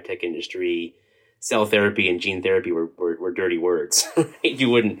in the biotech industry, cell therapy and gene therapy were dirty words. Right? You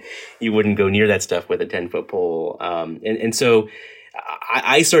wouldn't go near that stuff with a 10-foot pole. And so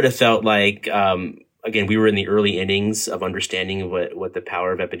I sort of felt like, again, we were in the early innings of understanding what the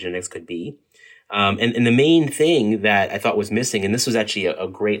power of epigenetics could be. And the main thing that I thought was missing, and this was actually a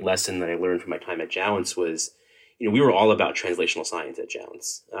great lesson that I learned from my time at Jounce, was, we were all about translational science at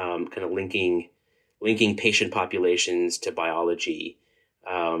Jounce, kind of linking patient populations to biology.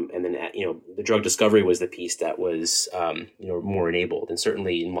 And then, the drug discovery was the piece that was, more enabled. And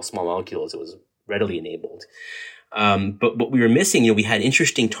certainly in small molecules, it was readily enabled. But what we were missing, we had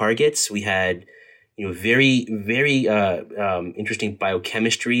interesting targets. We had, very, very interesting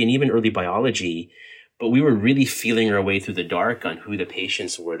biochemistry and even early biology. But we were really feeling our way through the dark on who the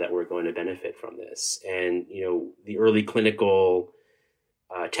patients were that were going to benefit from this. And, the early clinical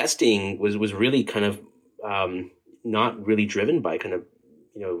testing was really kind of not really driven by kind of,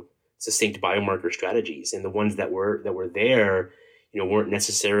 succinct biomarker strategies. And the ones that were there, weren't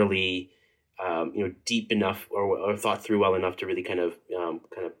necessarily, deep enough or thought through well enough to really kind of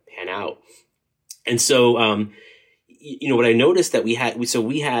pan out. And so, what I noticed that we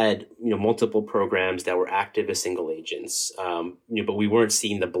had multiple programs that were active as single agents, but we weren't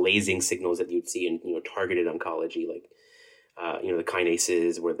seeing the blazing signals that you'd see in, targeted oncology, like, the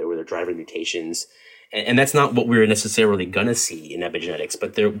kinases where there were driver mutations. And that's not what we were necessarily going to see in epigenetics,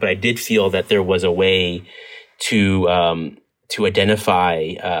 but I did feel that there was a way to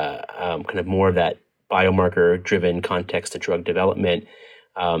identify, kind of more of that biomarker driven context to drug development.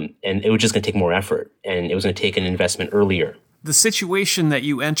 And it was just going to take more effort, and it was going to take an investment earlier. The situation that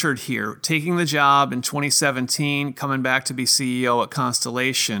you entered here, taking the job in 2017, coming back to be CEO at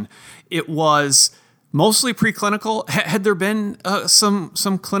Constellation, it was mostly preclinical. Had there been some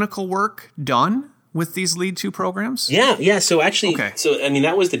clinical work done with these lead two programs? Yeah. So actually,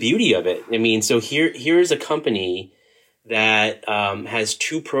 that was the beauty of it. I mean, so here's a company that has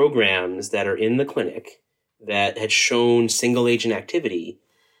two programs that are in the clinic that had shown single agent activity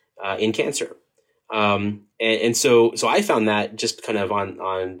in cancer. And so I found that just kind of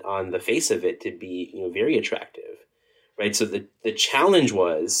on the face of it to be, very attractive, right? So the challenge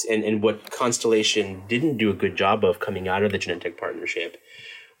was, and what Constellation didn't do a good job of coming out of the Genentech partnership,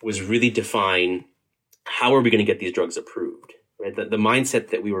 was really define how are we going to get these drugs approved, right? The mindset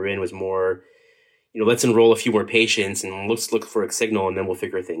that we were in was more, let's enroll a few more patients and let's look for a signal and then we'll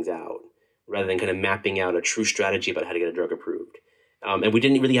figure things out, rather than kind of mapping out a true strategy about how to get a drug approved. And we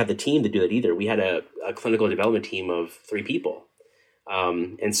didn't really have the team to do that either. We had a clinical development team of 3 people.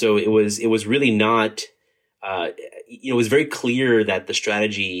 And so it was really not, it was very clear that the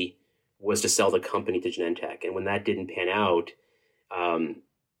strategy was to sell the company to Genentech. And when that didn't pan out,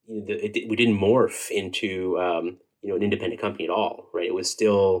 we didn't morph into an independent company at all, right? It was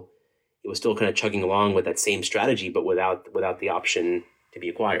still kind of chugging along with that same strategy, but without the option to be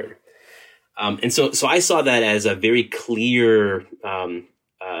acquired. And so I saw that as a very clear,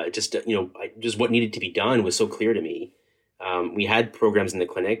 just what needed to be done was so clear to me. We had programs in the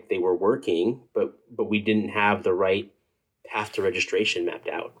clinic; they were working, but we didn't have the right path to registration mapped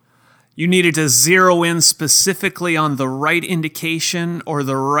out. You needed to zero in specifically on the right indication or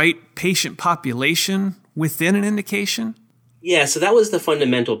the right patient population within an indication? Yeah, so that was the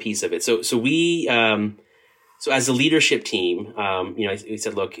fundamental piece of it. So we, so as a leadership team, we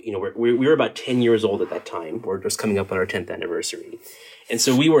said, look, we were about 10 years old at that time. We're just coming up on our 10th anniversary. And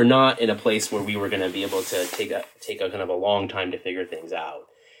so we were not in a place where we were going to be able to take a kind of a long time to figure things out.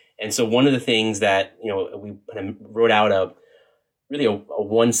 And so one of the things that, we kind of wrote out a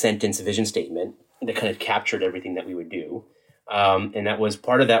one sentence vision statement that kind of captured everything that we would do. And that was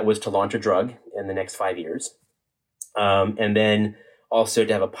part of that was to launch a drug in the next 5 years. And then also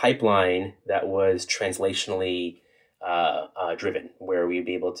to have a pipeline that was translationally driven, where we'd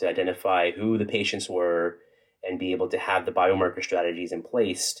be able to identify who the patients were and be able to have the biomarker strategies in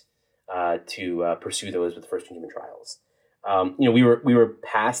place to pursue those with first-in-human trials. We were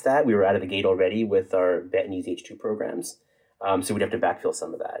past that. We were out of the gate already with our BET and EZH2 programs. So we'd have to backfill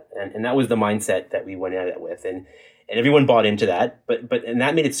some of that. And that was the mindset that we went at it with. And everyone bought into that, but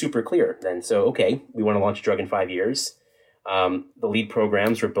that made it super clear then. So, okay, we want to launch a drug in 5 years. The lead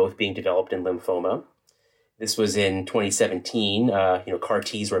programs were both being developed in lymphoma. This was in 2017. CAR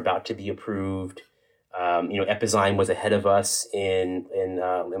Ts were about to be approved. Epizyme was ahead of us in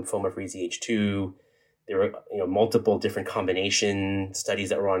lymphoma for EZH2. There were multiple different combination studies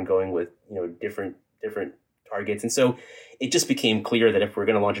that were ongoing with different targets. And so it just became clear that if we're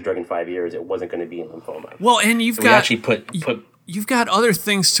going to launch a drug in 5 years, it wasn't going to be in lymphoma. Well, and you've got other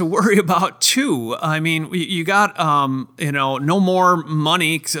things to worry about too. I mean, you got no more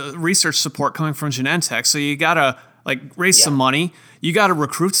money, research support coming from Genentech, so you got to raise some money. You got to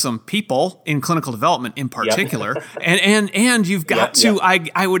recruit some people in clinical development in particular. Yep. and you've got to,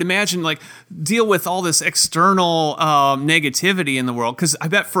 I would imagine, deal with all this external negativity in the world. Because I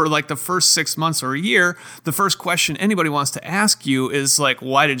bet for the first 6 months or a year, the first question anybody wants to ask you is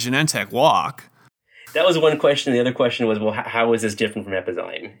why did Genentech walk? That was one question. The other question was, well, how is this different from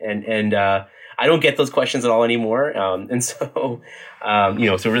Epizyme? And I don't get those questions at all anymore. So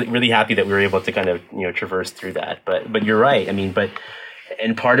really happy that we were able to kind of, traverse through that. But you're right. I mean,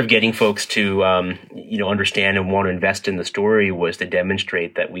 and part of getting folks to, understand and want to invest in the story was to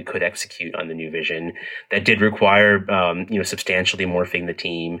demonstrate that we could execute on the new vision. That did require, substantially morphing the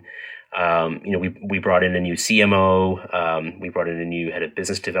team. We brought in a new CMO. We brought in a new head of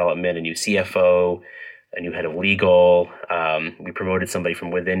business development, a new CFO, a new head of legal. We promoted somebody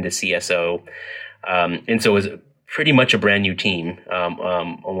from within to CSO. And so it was pretty much a brand new team,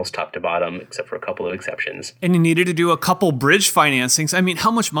 almost top to bottom, except for a couple of exceptions. And you needed to do a couple bridge financings. I mean,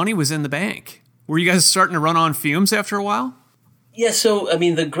 how much money was in the bank? Were you guys starting to run on fumes after a while? Yeah, so, I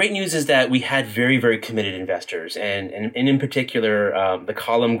mean, the great news is that we had very, very committed investors. And in particular, the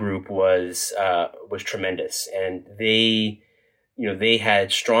Column Group was tremendous. And they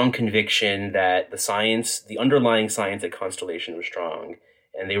had strong conviction that the underlying science at Constellation was strong,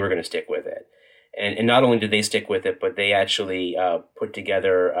 and they were going to stick with it. And not only did they stick with it, but they actually put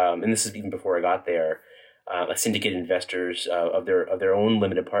together, and this is even before I got there, a syndicate of investors of their own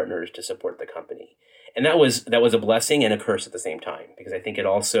limited partners to support the company. And that was a blessing and a curse at the same time, because I think it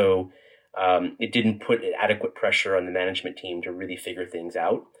also it didn't put adequate pressure on the management team to really figure things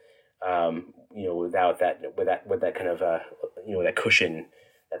out. Without that kind of that cushion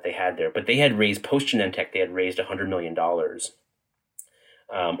that they had there. But they had raised post Genentech, they had raised $100 million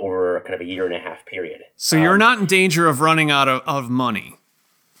over kind of a 1.5 year period. So you're not in danger of running out of money.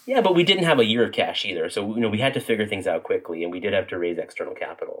 Yeah, but we didn't have a year of cash either. So we had to figure things out quickly, and we did have to raise external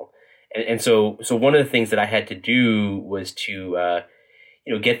capital. And so one of the things that I had to do was to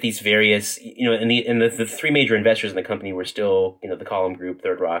get these various and the three major investors in the company were still the Column Group,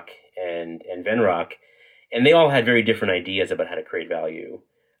 Third Rock, and Venrock, and they all had very different ideas about how to create value,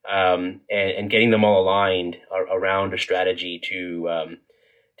 and getting them all aligned around a strategy to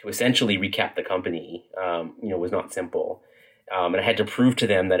essentially recap the company was not simple, and I had to prove to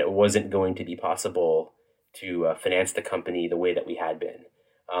them that it wasn't going to be possible to finance the company the way that we had been.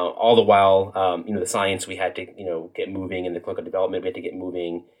 All the while, the science we had to get moving, and the clinical development we had to get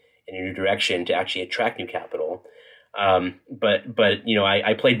moving in a new direction to actually attract new capital. But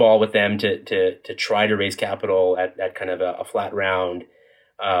I played ball with them to try to raise capital at kind of a flat round.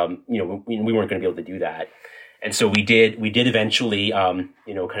 We weren't going to be able to do that. And so we did eventually, kind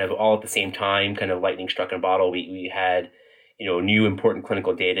of all at the same time, kind of lightning struck in a bottle. We had, new important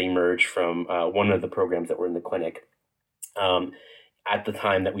clinical data emerge from one of the programs that were in the clinic at the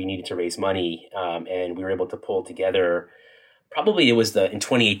time that we needed to raise money. And we were able to pull together, probably in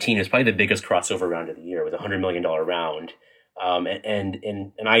 2018, it was probably the biggest crossover round of the year. It was a $100 million round.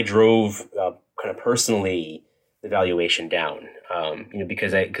 And I drove kind of personally the valuation down,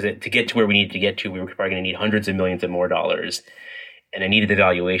 because to get to where we needed to get to, we were probably going to need hundreds of millions of more dollars. And I needed the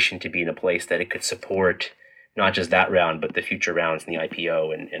valuation to be in a place that it could support not just that round, but the future rounds in the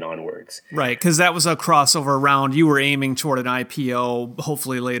IPO and onwards. Right, because that was a crossover round. You were aiming toward an IPO,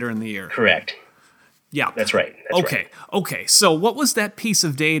 hopefully later in the year. Correct. Yeah. That's right. Okay. So what was that piece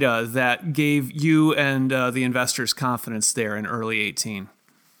of data that gave you and the investors confidence there in early 2018?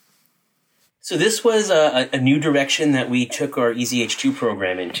 So this was a new direction that we took our EZH2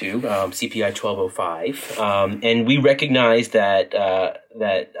 program into, CPI 1205, and we recognized that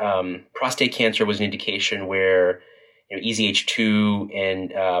prostate cancer was an indication where EZH2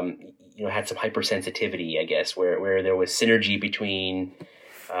 and had some hypersensitivity, I guess, where there was synergy between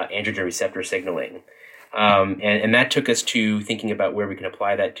androgen receptor signaling, and that took us to thinking about where we can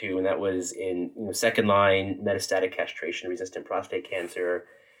apply that to, and that was in second line metastatic castration resistant prostate cancer.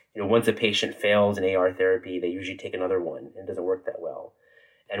 Once a patient fails an AR therapy, they usually take another one, and it doesn't work that well.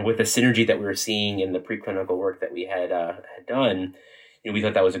 And with the synergy that we were seeing in the preclinical work that we had done, we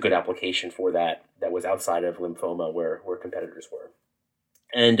thought that was a good application for that was outside of lymphoma where competitors were.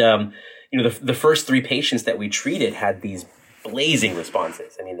 And the first 3 patients that we treated had these blazing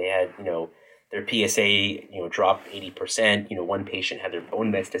responses. I mean, they had their PSA dropped 80%. One patient had their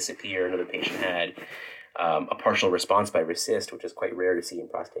bone mets disappear. Another patient had a partial response by RECIST, which is quite rare to see in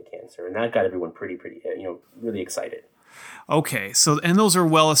prostate cancer. And that got everyone pretty, really excited. Okay, so and those are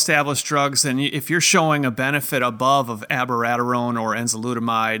well-established drugs, and if you're showing a benefit above of abiraterone or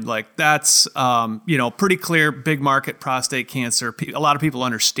enzalutamide, like that's pretty clear, big market prostate cancer. A lot of people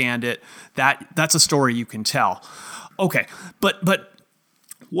understand it. That's a story you can tell. Okay, but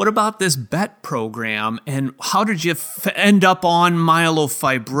what about this BET program, and how did you end up on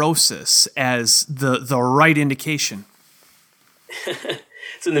myelofibrosis as the right indication?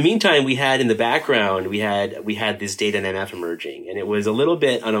 So in the meantime, we had in the background, we had this data in MF emerging, and it was a little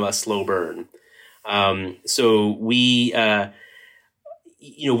bit on a slow burn. So we were,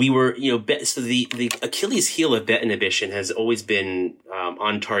 so the Achilles heel of BET inhibition has always been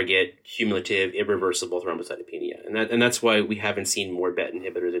on target, cumulative, irreversible thrombocytopenia. And that's why we haven't seen more BET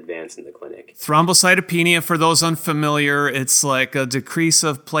inhibitors advance in the clinic. Thrombocytopenia, for those unfamiliar, it's like a decrease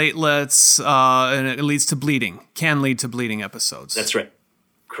of platelets, and it leads to bleeding, can lead to bleeding episodes. That's right.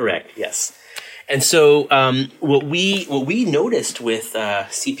 Correct, yes. And so what we noticed with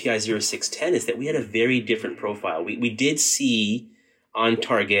CPI 0610 is that we had a very different profile. We did see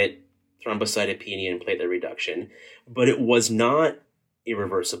on-target thrombocytopenia and platelet reduction, but it was not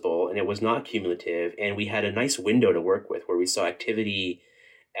irreversible and it was not cumulative, and we had a nice window to work with where we saw activity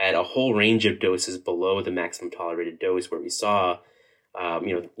at a whole range of doses below the maximum tolerated dose, where we saw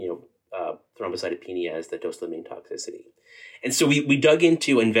thrombocytopenia as the dose-limiting toxicity. And so we dug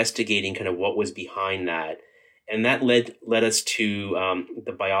into investigating kind of what was behind that, and that led us to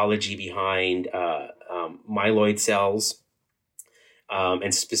the biology behind myeloid cells,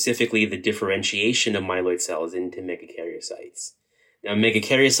 and specifically the differentiation of myeloid cells into megakaryocytes. Now,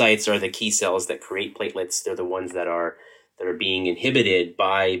 megakaryocytes are the key cells that create platelets. They're the ones that are being inhibited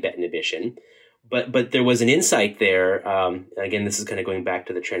by BET inhibition. But there was an insight there. Again, this is kind of going back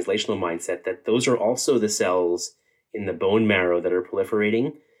to the translational mindset, that those are also the cells in the bone marrow that are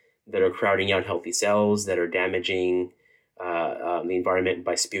proliferating, that are crowding out healthy cells, that are damaging the environment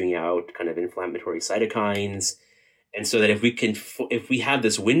by spewing out kind of inflammatory cytokines. And so that if we have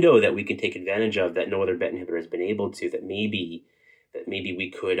this window that we can take advantage of that no other BET inhibitor has been able to, that maybe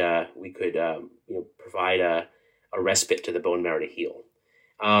we could provide a respite to the bone marrow to heal.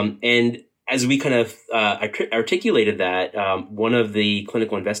 And as we kind of articulated that, one of the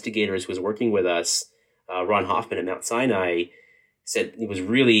clinical investigators who was working with us, Ron Hoffman at Mount Sinai, said he was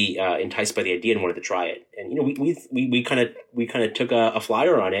really enticed by the idea and wanted to try it. And we kind of took a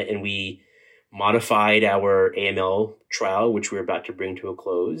flyer on it, and we modified our AML trial, which we were about to bring to a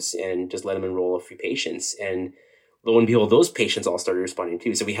close, and just let them enroll a few patients. And lo and behold, those patients all started responding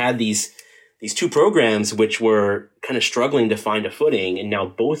too. So we had these 2 programs which were kind of struggling to find a footing, and now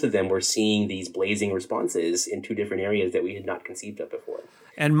both of them were seeing these blazing responses in 2 different areas that we had not conceived of before.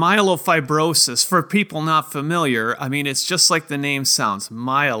 And myelofibrosis, for people not familiar, I mean, it's just like the name sounds,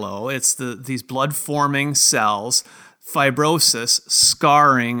 myelo. It's these blood-forming cells. fibrosis,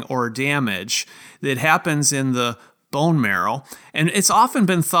 scarring, or damage that happens in the bone marrow. And it's often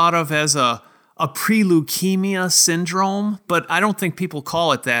been thought of as a pre-leukemia syndrome, but I don't think people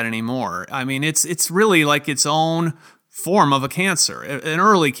call it that anymore. I mean, it's really like its own form of a cancer, an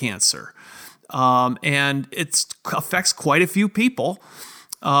early cancer. And it affects quite a few people,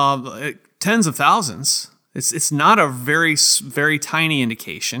 tens of thousands. It's not a very, very tiny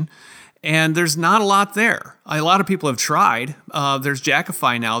indication. And there's not a lot there. A lot of people have tried. There's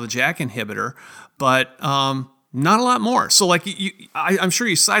Jakafi now, the JAK inhibitor, but not a lot more. So like I'm sure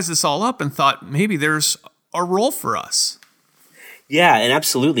you sized this all up and thought maybe there's a role for us. Yeah, and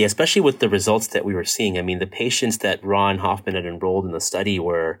absolutely, especially with the results that we were seeing. I mean, the patients that Ron Hoffman had enrolled in the study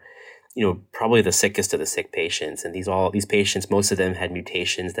were, probably the sickest of the sick patients. And these patients, most of them had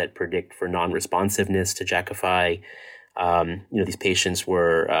mutations that predict for non-responsiveness to Jakafi. These patients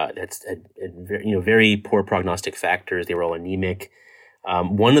were had very poor prognostic factors. They were all anemic.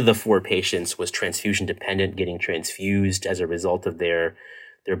 One of the 4 patients was transfusion dependent, getting transfused as a result of their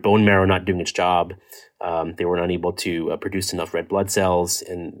bone marrow not doing its job. They were unable to produce enough red blood cells,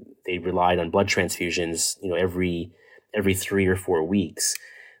 and they relied on blood transfusions, every 3 or 4 weeks.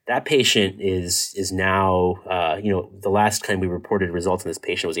 That patient is now, the last time we reported results in this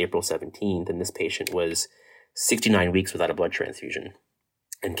patient was April 17th, and this patient was 69 weeks without a blood transfusion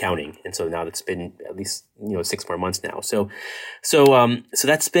and counting. And so now it's been at least, 6 more months now. So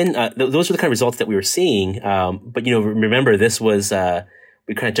that's been, those are the kind of results that we were seeing. But, remember, this was,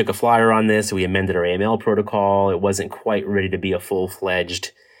 we kind of took a flyer on this. We amended our AML protocol. It wasn't quite ready to be a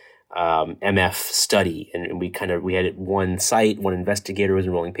full-fledged MF study. And we had one site, one investigator was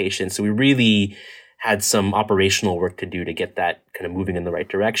enrolling patients. So we really had some operational work to do to get that kind of moving in the right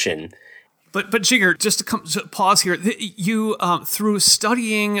direction. But Jigar, just to pause here, you through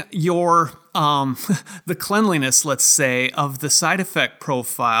studying your the cleanliness, let's say, of the side effect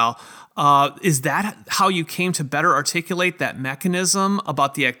profile, is that how you came to better articulate that mechanism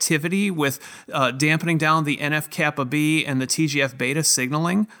about the activity with dampening down the NF-kappa B and the TGF beta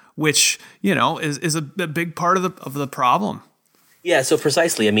signaling, which is a big part of the problem? Yeah, so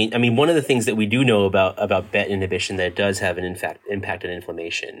precisely. I mean, one of the things that we do know about BET inhibition that it does have an impact on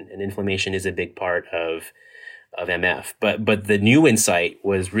inflammation, and inflammation is a big part of MF. But the new insight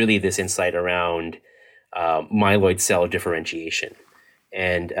was really this insight around myeloid cell differentiation,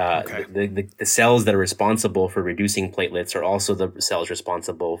 and the cells that are responsible for reducing platelets are also the cells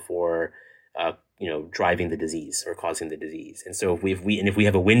responsible for driving the disease or causing the disease. And so if we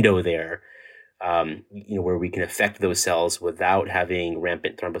have a window there, where we can affect those cells without having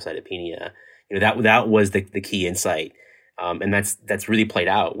rampant thrombocytopenia, that was the key insight. And that's really played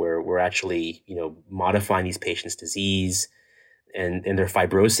out where we're actually, modifying these patients' disease and their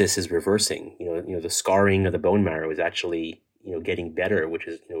fibrosis is reversing. The scarring of the bone marrow is actually, getting better, which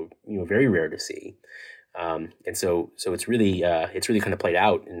is, very rare to see. And so it's really kind of played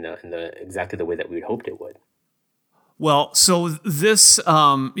out in the exactly the way that we had hoped it would. Well, so this,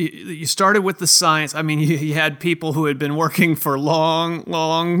 you started with the science. I mean, you had people who had been working for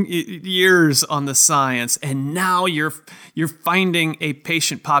long years on the science, and now you're finding a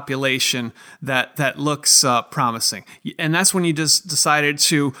patient population that looks promising. And that's when you just decided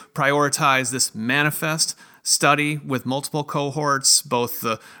to prioritize this manifest study with multiple cohorts, both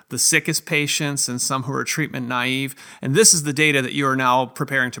the sickest patients and some who are treatment naive. And this is the data that you are now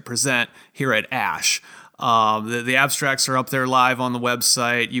preparing to present here at ASH. The abstracts are up there live on the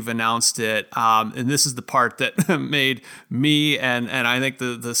website. You've announced it. And this is the part that made me and I think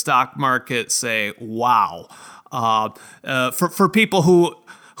the stock market say, wow. For people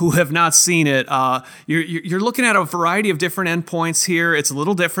who have not seen it, you're looking at a variety of different endpoints here. It's a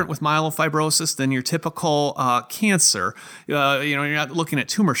little different with myelofibrosis than your typical cancer. You're not looking at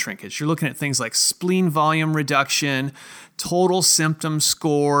tumor shrinkage. You're looking at things like spleen volume reduction, total symptom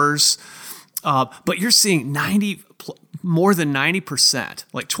scores. But you're seeing more than 90%,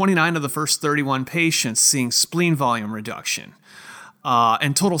 like 29 of the first 31 patients seeing spleen volume reduction.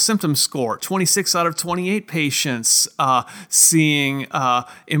 And total symptom score, 26 out of 28 patients seeing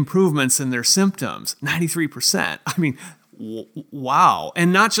improvements in their symptoms, 93%. I mean, wow.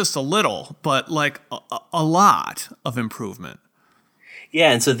 And not just a little, but like a lot of improvement.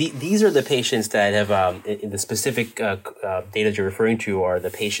 Yeah, and so these are the patients that have, the specific data you're referring to are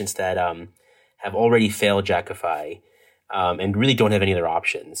the patients that have already failed Jakafi and really don't have any other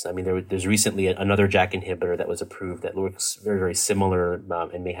options. I mean, there's recently another JAK inhibitor that was approved that looks very, very similar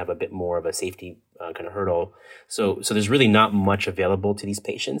and may have a bit more of a safety kind of hurdle. So there's really not much available to these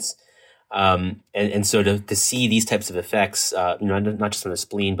patients. And so to see these types of effects, not just on the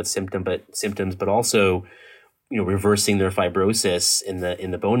spleen, but symptoms, but also reversing their fibrosis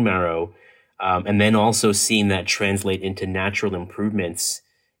in the bone marrow, and then also seeing that translate into natural improvements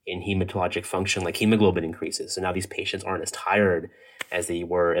in hematologic function, like hemoglobin increases. So now these patients aren't as tired as they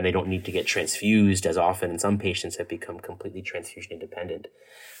were, and they don't need to get transfused as often. And some patients have become completely transfusion independent.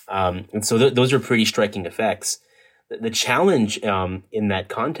 And so those are pretty striking effects. The challenge in that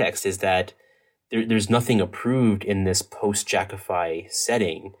context is that there's nothing approved in this post-Jakafi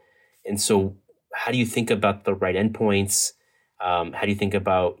setting. And so how do you think about the right endpoints? How do you think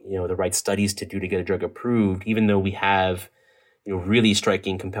about the right studies to do to get a drug approved, even though we have really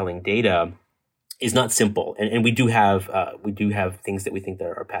striking, compelling data? Is not simple, and we do have things that we think that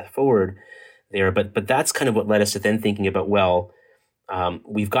are our path forward there. But that's kind of what led us to then thinking about,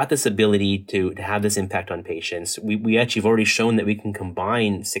 we've got this ability to have this impact on patients. We actually have already shown that we can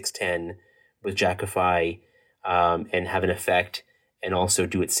combine 610 with Jakafi and have an effect, and also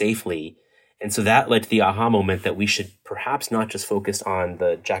do it safely. And so that led to the aha moment that we should perhaps not just focus on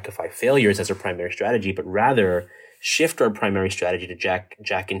the Jakafi failures as our primary strategy, but rather shift our primary strategy to JAK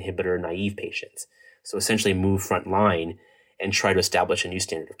inhibitor naive patients. So essentially move front line and try to establish a new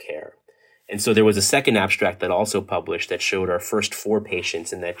standard of care. And so there was a second abstract that also published that showed our first 4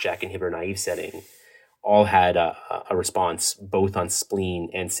 patients in that JAK inhibitor naive setting all had a response both on spleen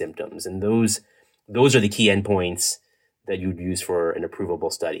and symptoms. And those are the key endpoints that you'd use for an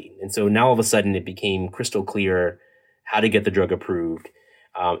approvable study. And so now all of a sudden it became crystal clear how to get the drug approved,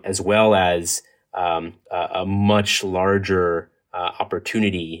 as well as a much larger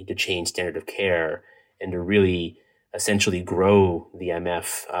opportunity to change standard of care and to really essentially grow the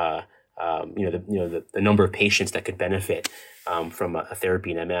MF. The number of patients that could benefit from a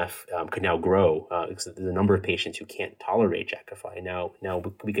therapy in MF could now grow because there's a number of patients who can't tolerate Jakafi. Now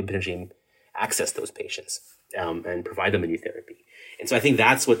we can potentially access those patients and provide them a new therapy. And so I think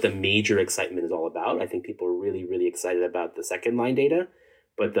that's what the major excitement is all about. I think people are really, really excited about the second line data,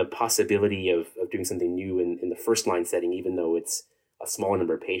 but the possibility of doing something new in the first line setting, even though it's a smaller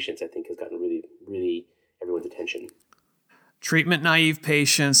number of patients, I think has gotten really, really everyone's attention. Treatment naive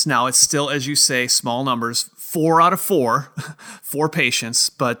patients. Now it's still, as you say, small numbers, 4 out of 4 patients,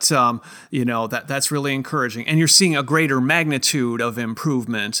 but that's really encouraging. And you're seeing a greater magnitude of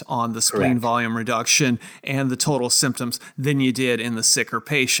improvement on the spleen Correct. volume reduction and the total symptoms than you did in the sicker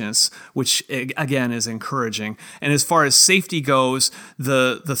patients, which again is encouraging. And as far as safety goes,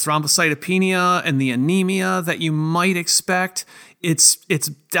 the thrombocytopenia and the anemia that you might expect, it's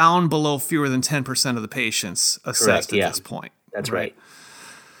down below fewer than 10% of the patients assessed at this point. That's right.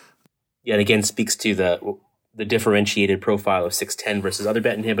 Yeah, and again speaks to the differentiated profile of 610 versus other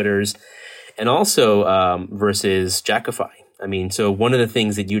BET inhibitors, and also versus Jakafi. I mean, so one of the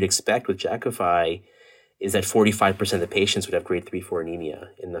things that you'd expect with Jakafi is that 45% of the patients would have grade 3/4 anemia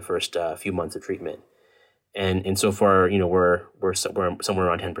in the first few months of treatment, and so far, we're somewhere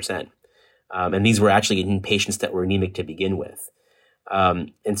around 10%, and these were actually in patients that were anemic to begin with.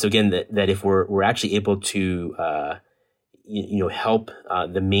 And so again, that if we're actually able to help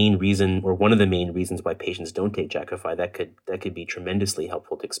the main reason, or one of the main reasons why patients don't take Jakafi, that could be tremendously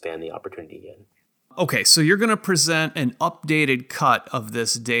helpful to expand the opportunity again. Okay, so you're going to present an updated cut of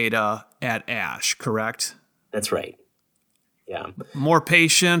this data at ASH, correct? That's right. Yeah. More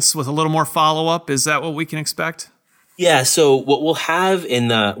patients with a little more follow-up. Is that what we can expect? Yeah, so what we'll have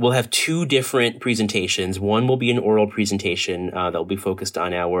we'll have 2 different presentations. One will be an oral presentation that will be focused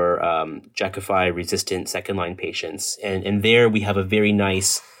on our Jakafi resistant second line patients, and there we have a very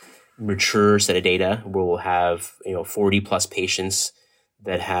nice mature set of data where we'll have 40 plus patients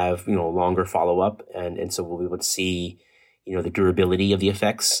that have longer follow up, and so we'll be able to see the durability of the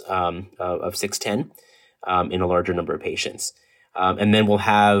effects of 610 in a larger number of patients. And then we'll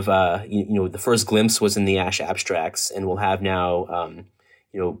have, the first glimpse was in the ASH abstracts, and we'll have now,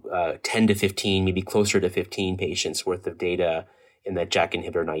 10 to 15, maybe closer to 15 patients worth of data in that JAK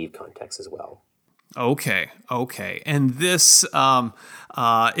inhibitor naive context as well. Okay. And this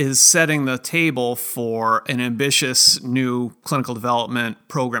is setting the table for an ambitious new clinical development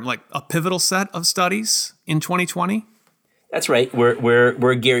program, like a pivotal set of studies in 2020? That's right.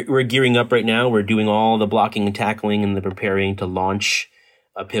 We're gearing up right now. We're doing all the blocking and tackling and the preparing to launch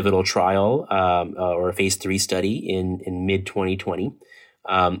a pivotal trial or a phase 3 study in mid 2020.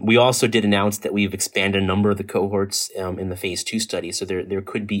 We also did announce that we've expanded a number of the cohorts in the phase 2 study. So there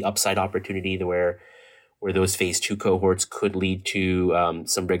could be upside opportunity where those phase 2 cohorts could lead to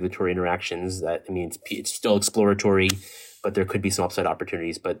some regulatory interactions. It's still exploratory, but there could be some upside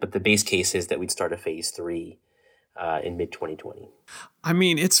opportunities. But the base case is that we'd start a phase 3 in mid 2020. I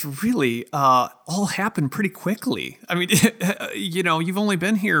mean, it's really all happened pretty quickly. I mean, you've only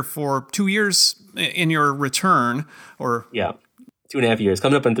been here for 2 years in your return, or 2.5 years,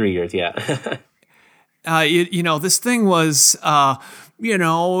 coming up on 3 years. Yeah. This thing was,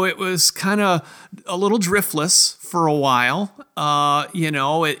 it was kind of a little driftless for a while.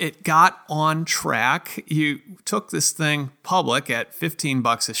 It got on track. You took this thing public at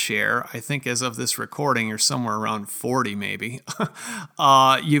 $15 a share. I think as of this recording, you're somewhere around 40 maybe.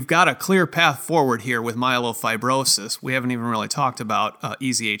 You've got a clear path forward here with myelofibrosis. We haven't even really talked about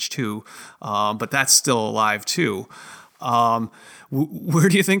EZH2, but that's still alive too. Where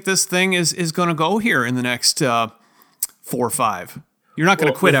do you think this thing is going to go here in the next 4 or 5? You're not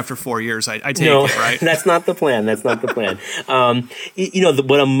going to quit after 4 years, I take it, right? That's not the plan.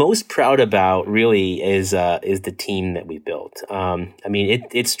 What I'm most proud about really is the team that we built.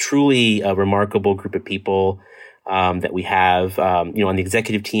 It's truly a remarkable group of people that we have, on the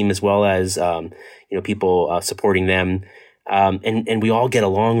executive team as well as, people supporting them. And we all get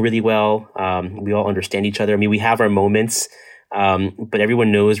along really well. We all understand each other. I mean, we have our moments, but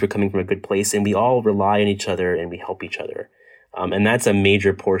everyone knows we're coming from a good place, and we all rely on each other and we help each other. And that's a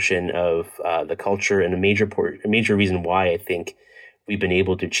major portion of the culture, and a major reason why I think we've been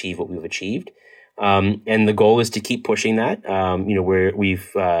able to achieve what we've achieved. And the goal is to keep pushing that. Where we've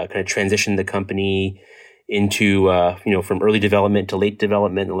kind of transitioned the company into from early development to late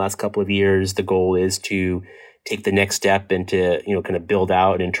development in the last couple of years. The goal is to take the next step and to kind of build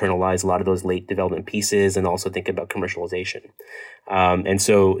out and internalize a lot of those late development pieces, and also think about commercialization. And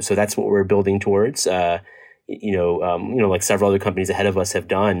so that's what we're building towards. Like several other companies ahead of us have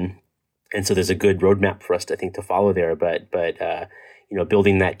done. And so there's a good roadmap for us, I think, to follow there. But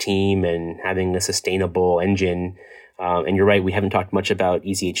building that team and having a sustainable engine. And you're right, we haven't talked much about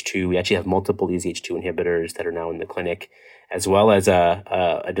EZH2. We actually have multiple EZH2 inhibitors that are now in the clinic, as well as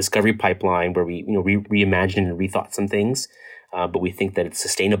a discovery pipeline where we reimagined and rethought some things. But we think that it's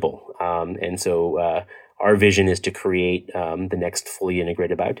sustainable. And so our vision is to create the next fully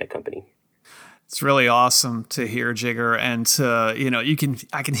integrated biotech company. It's really awesome to hear, Jigar, and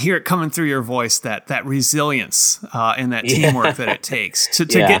I can hear it coming through your voice, that resilience and that teamwork that it takes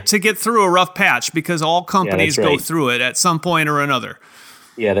to get through a rough patch, because all companies go through it at some point or another.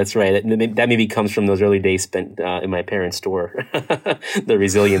 Yeah, that's right. That maybe comes from those early days spent in my parents' store, the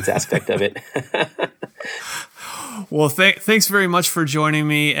resilience aspect of it. Well, thanks very much for joining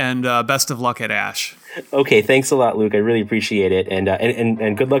me, and best of luck at ASH. Okay, thanks a lot, Luke. I really appreciate it,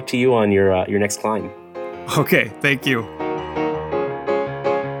 and good luck to you on your next climb. Okay, thank you.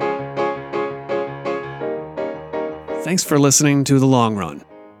 Thanks for listening to The Long Run,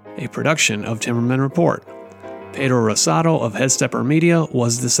 a production of Timmerman Report. Pedro Rosado of Headstepper Media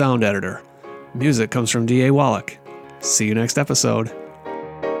was the sound editor. Music comes from D.A. Wallach. See you next episode.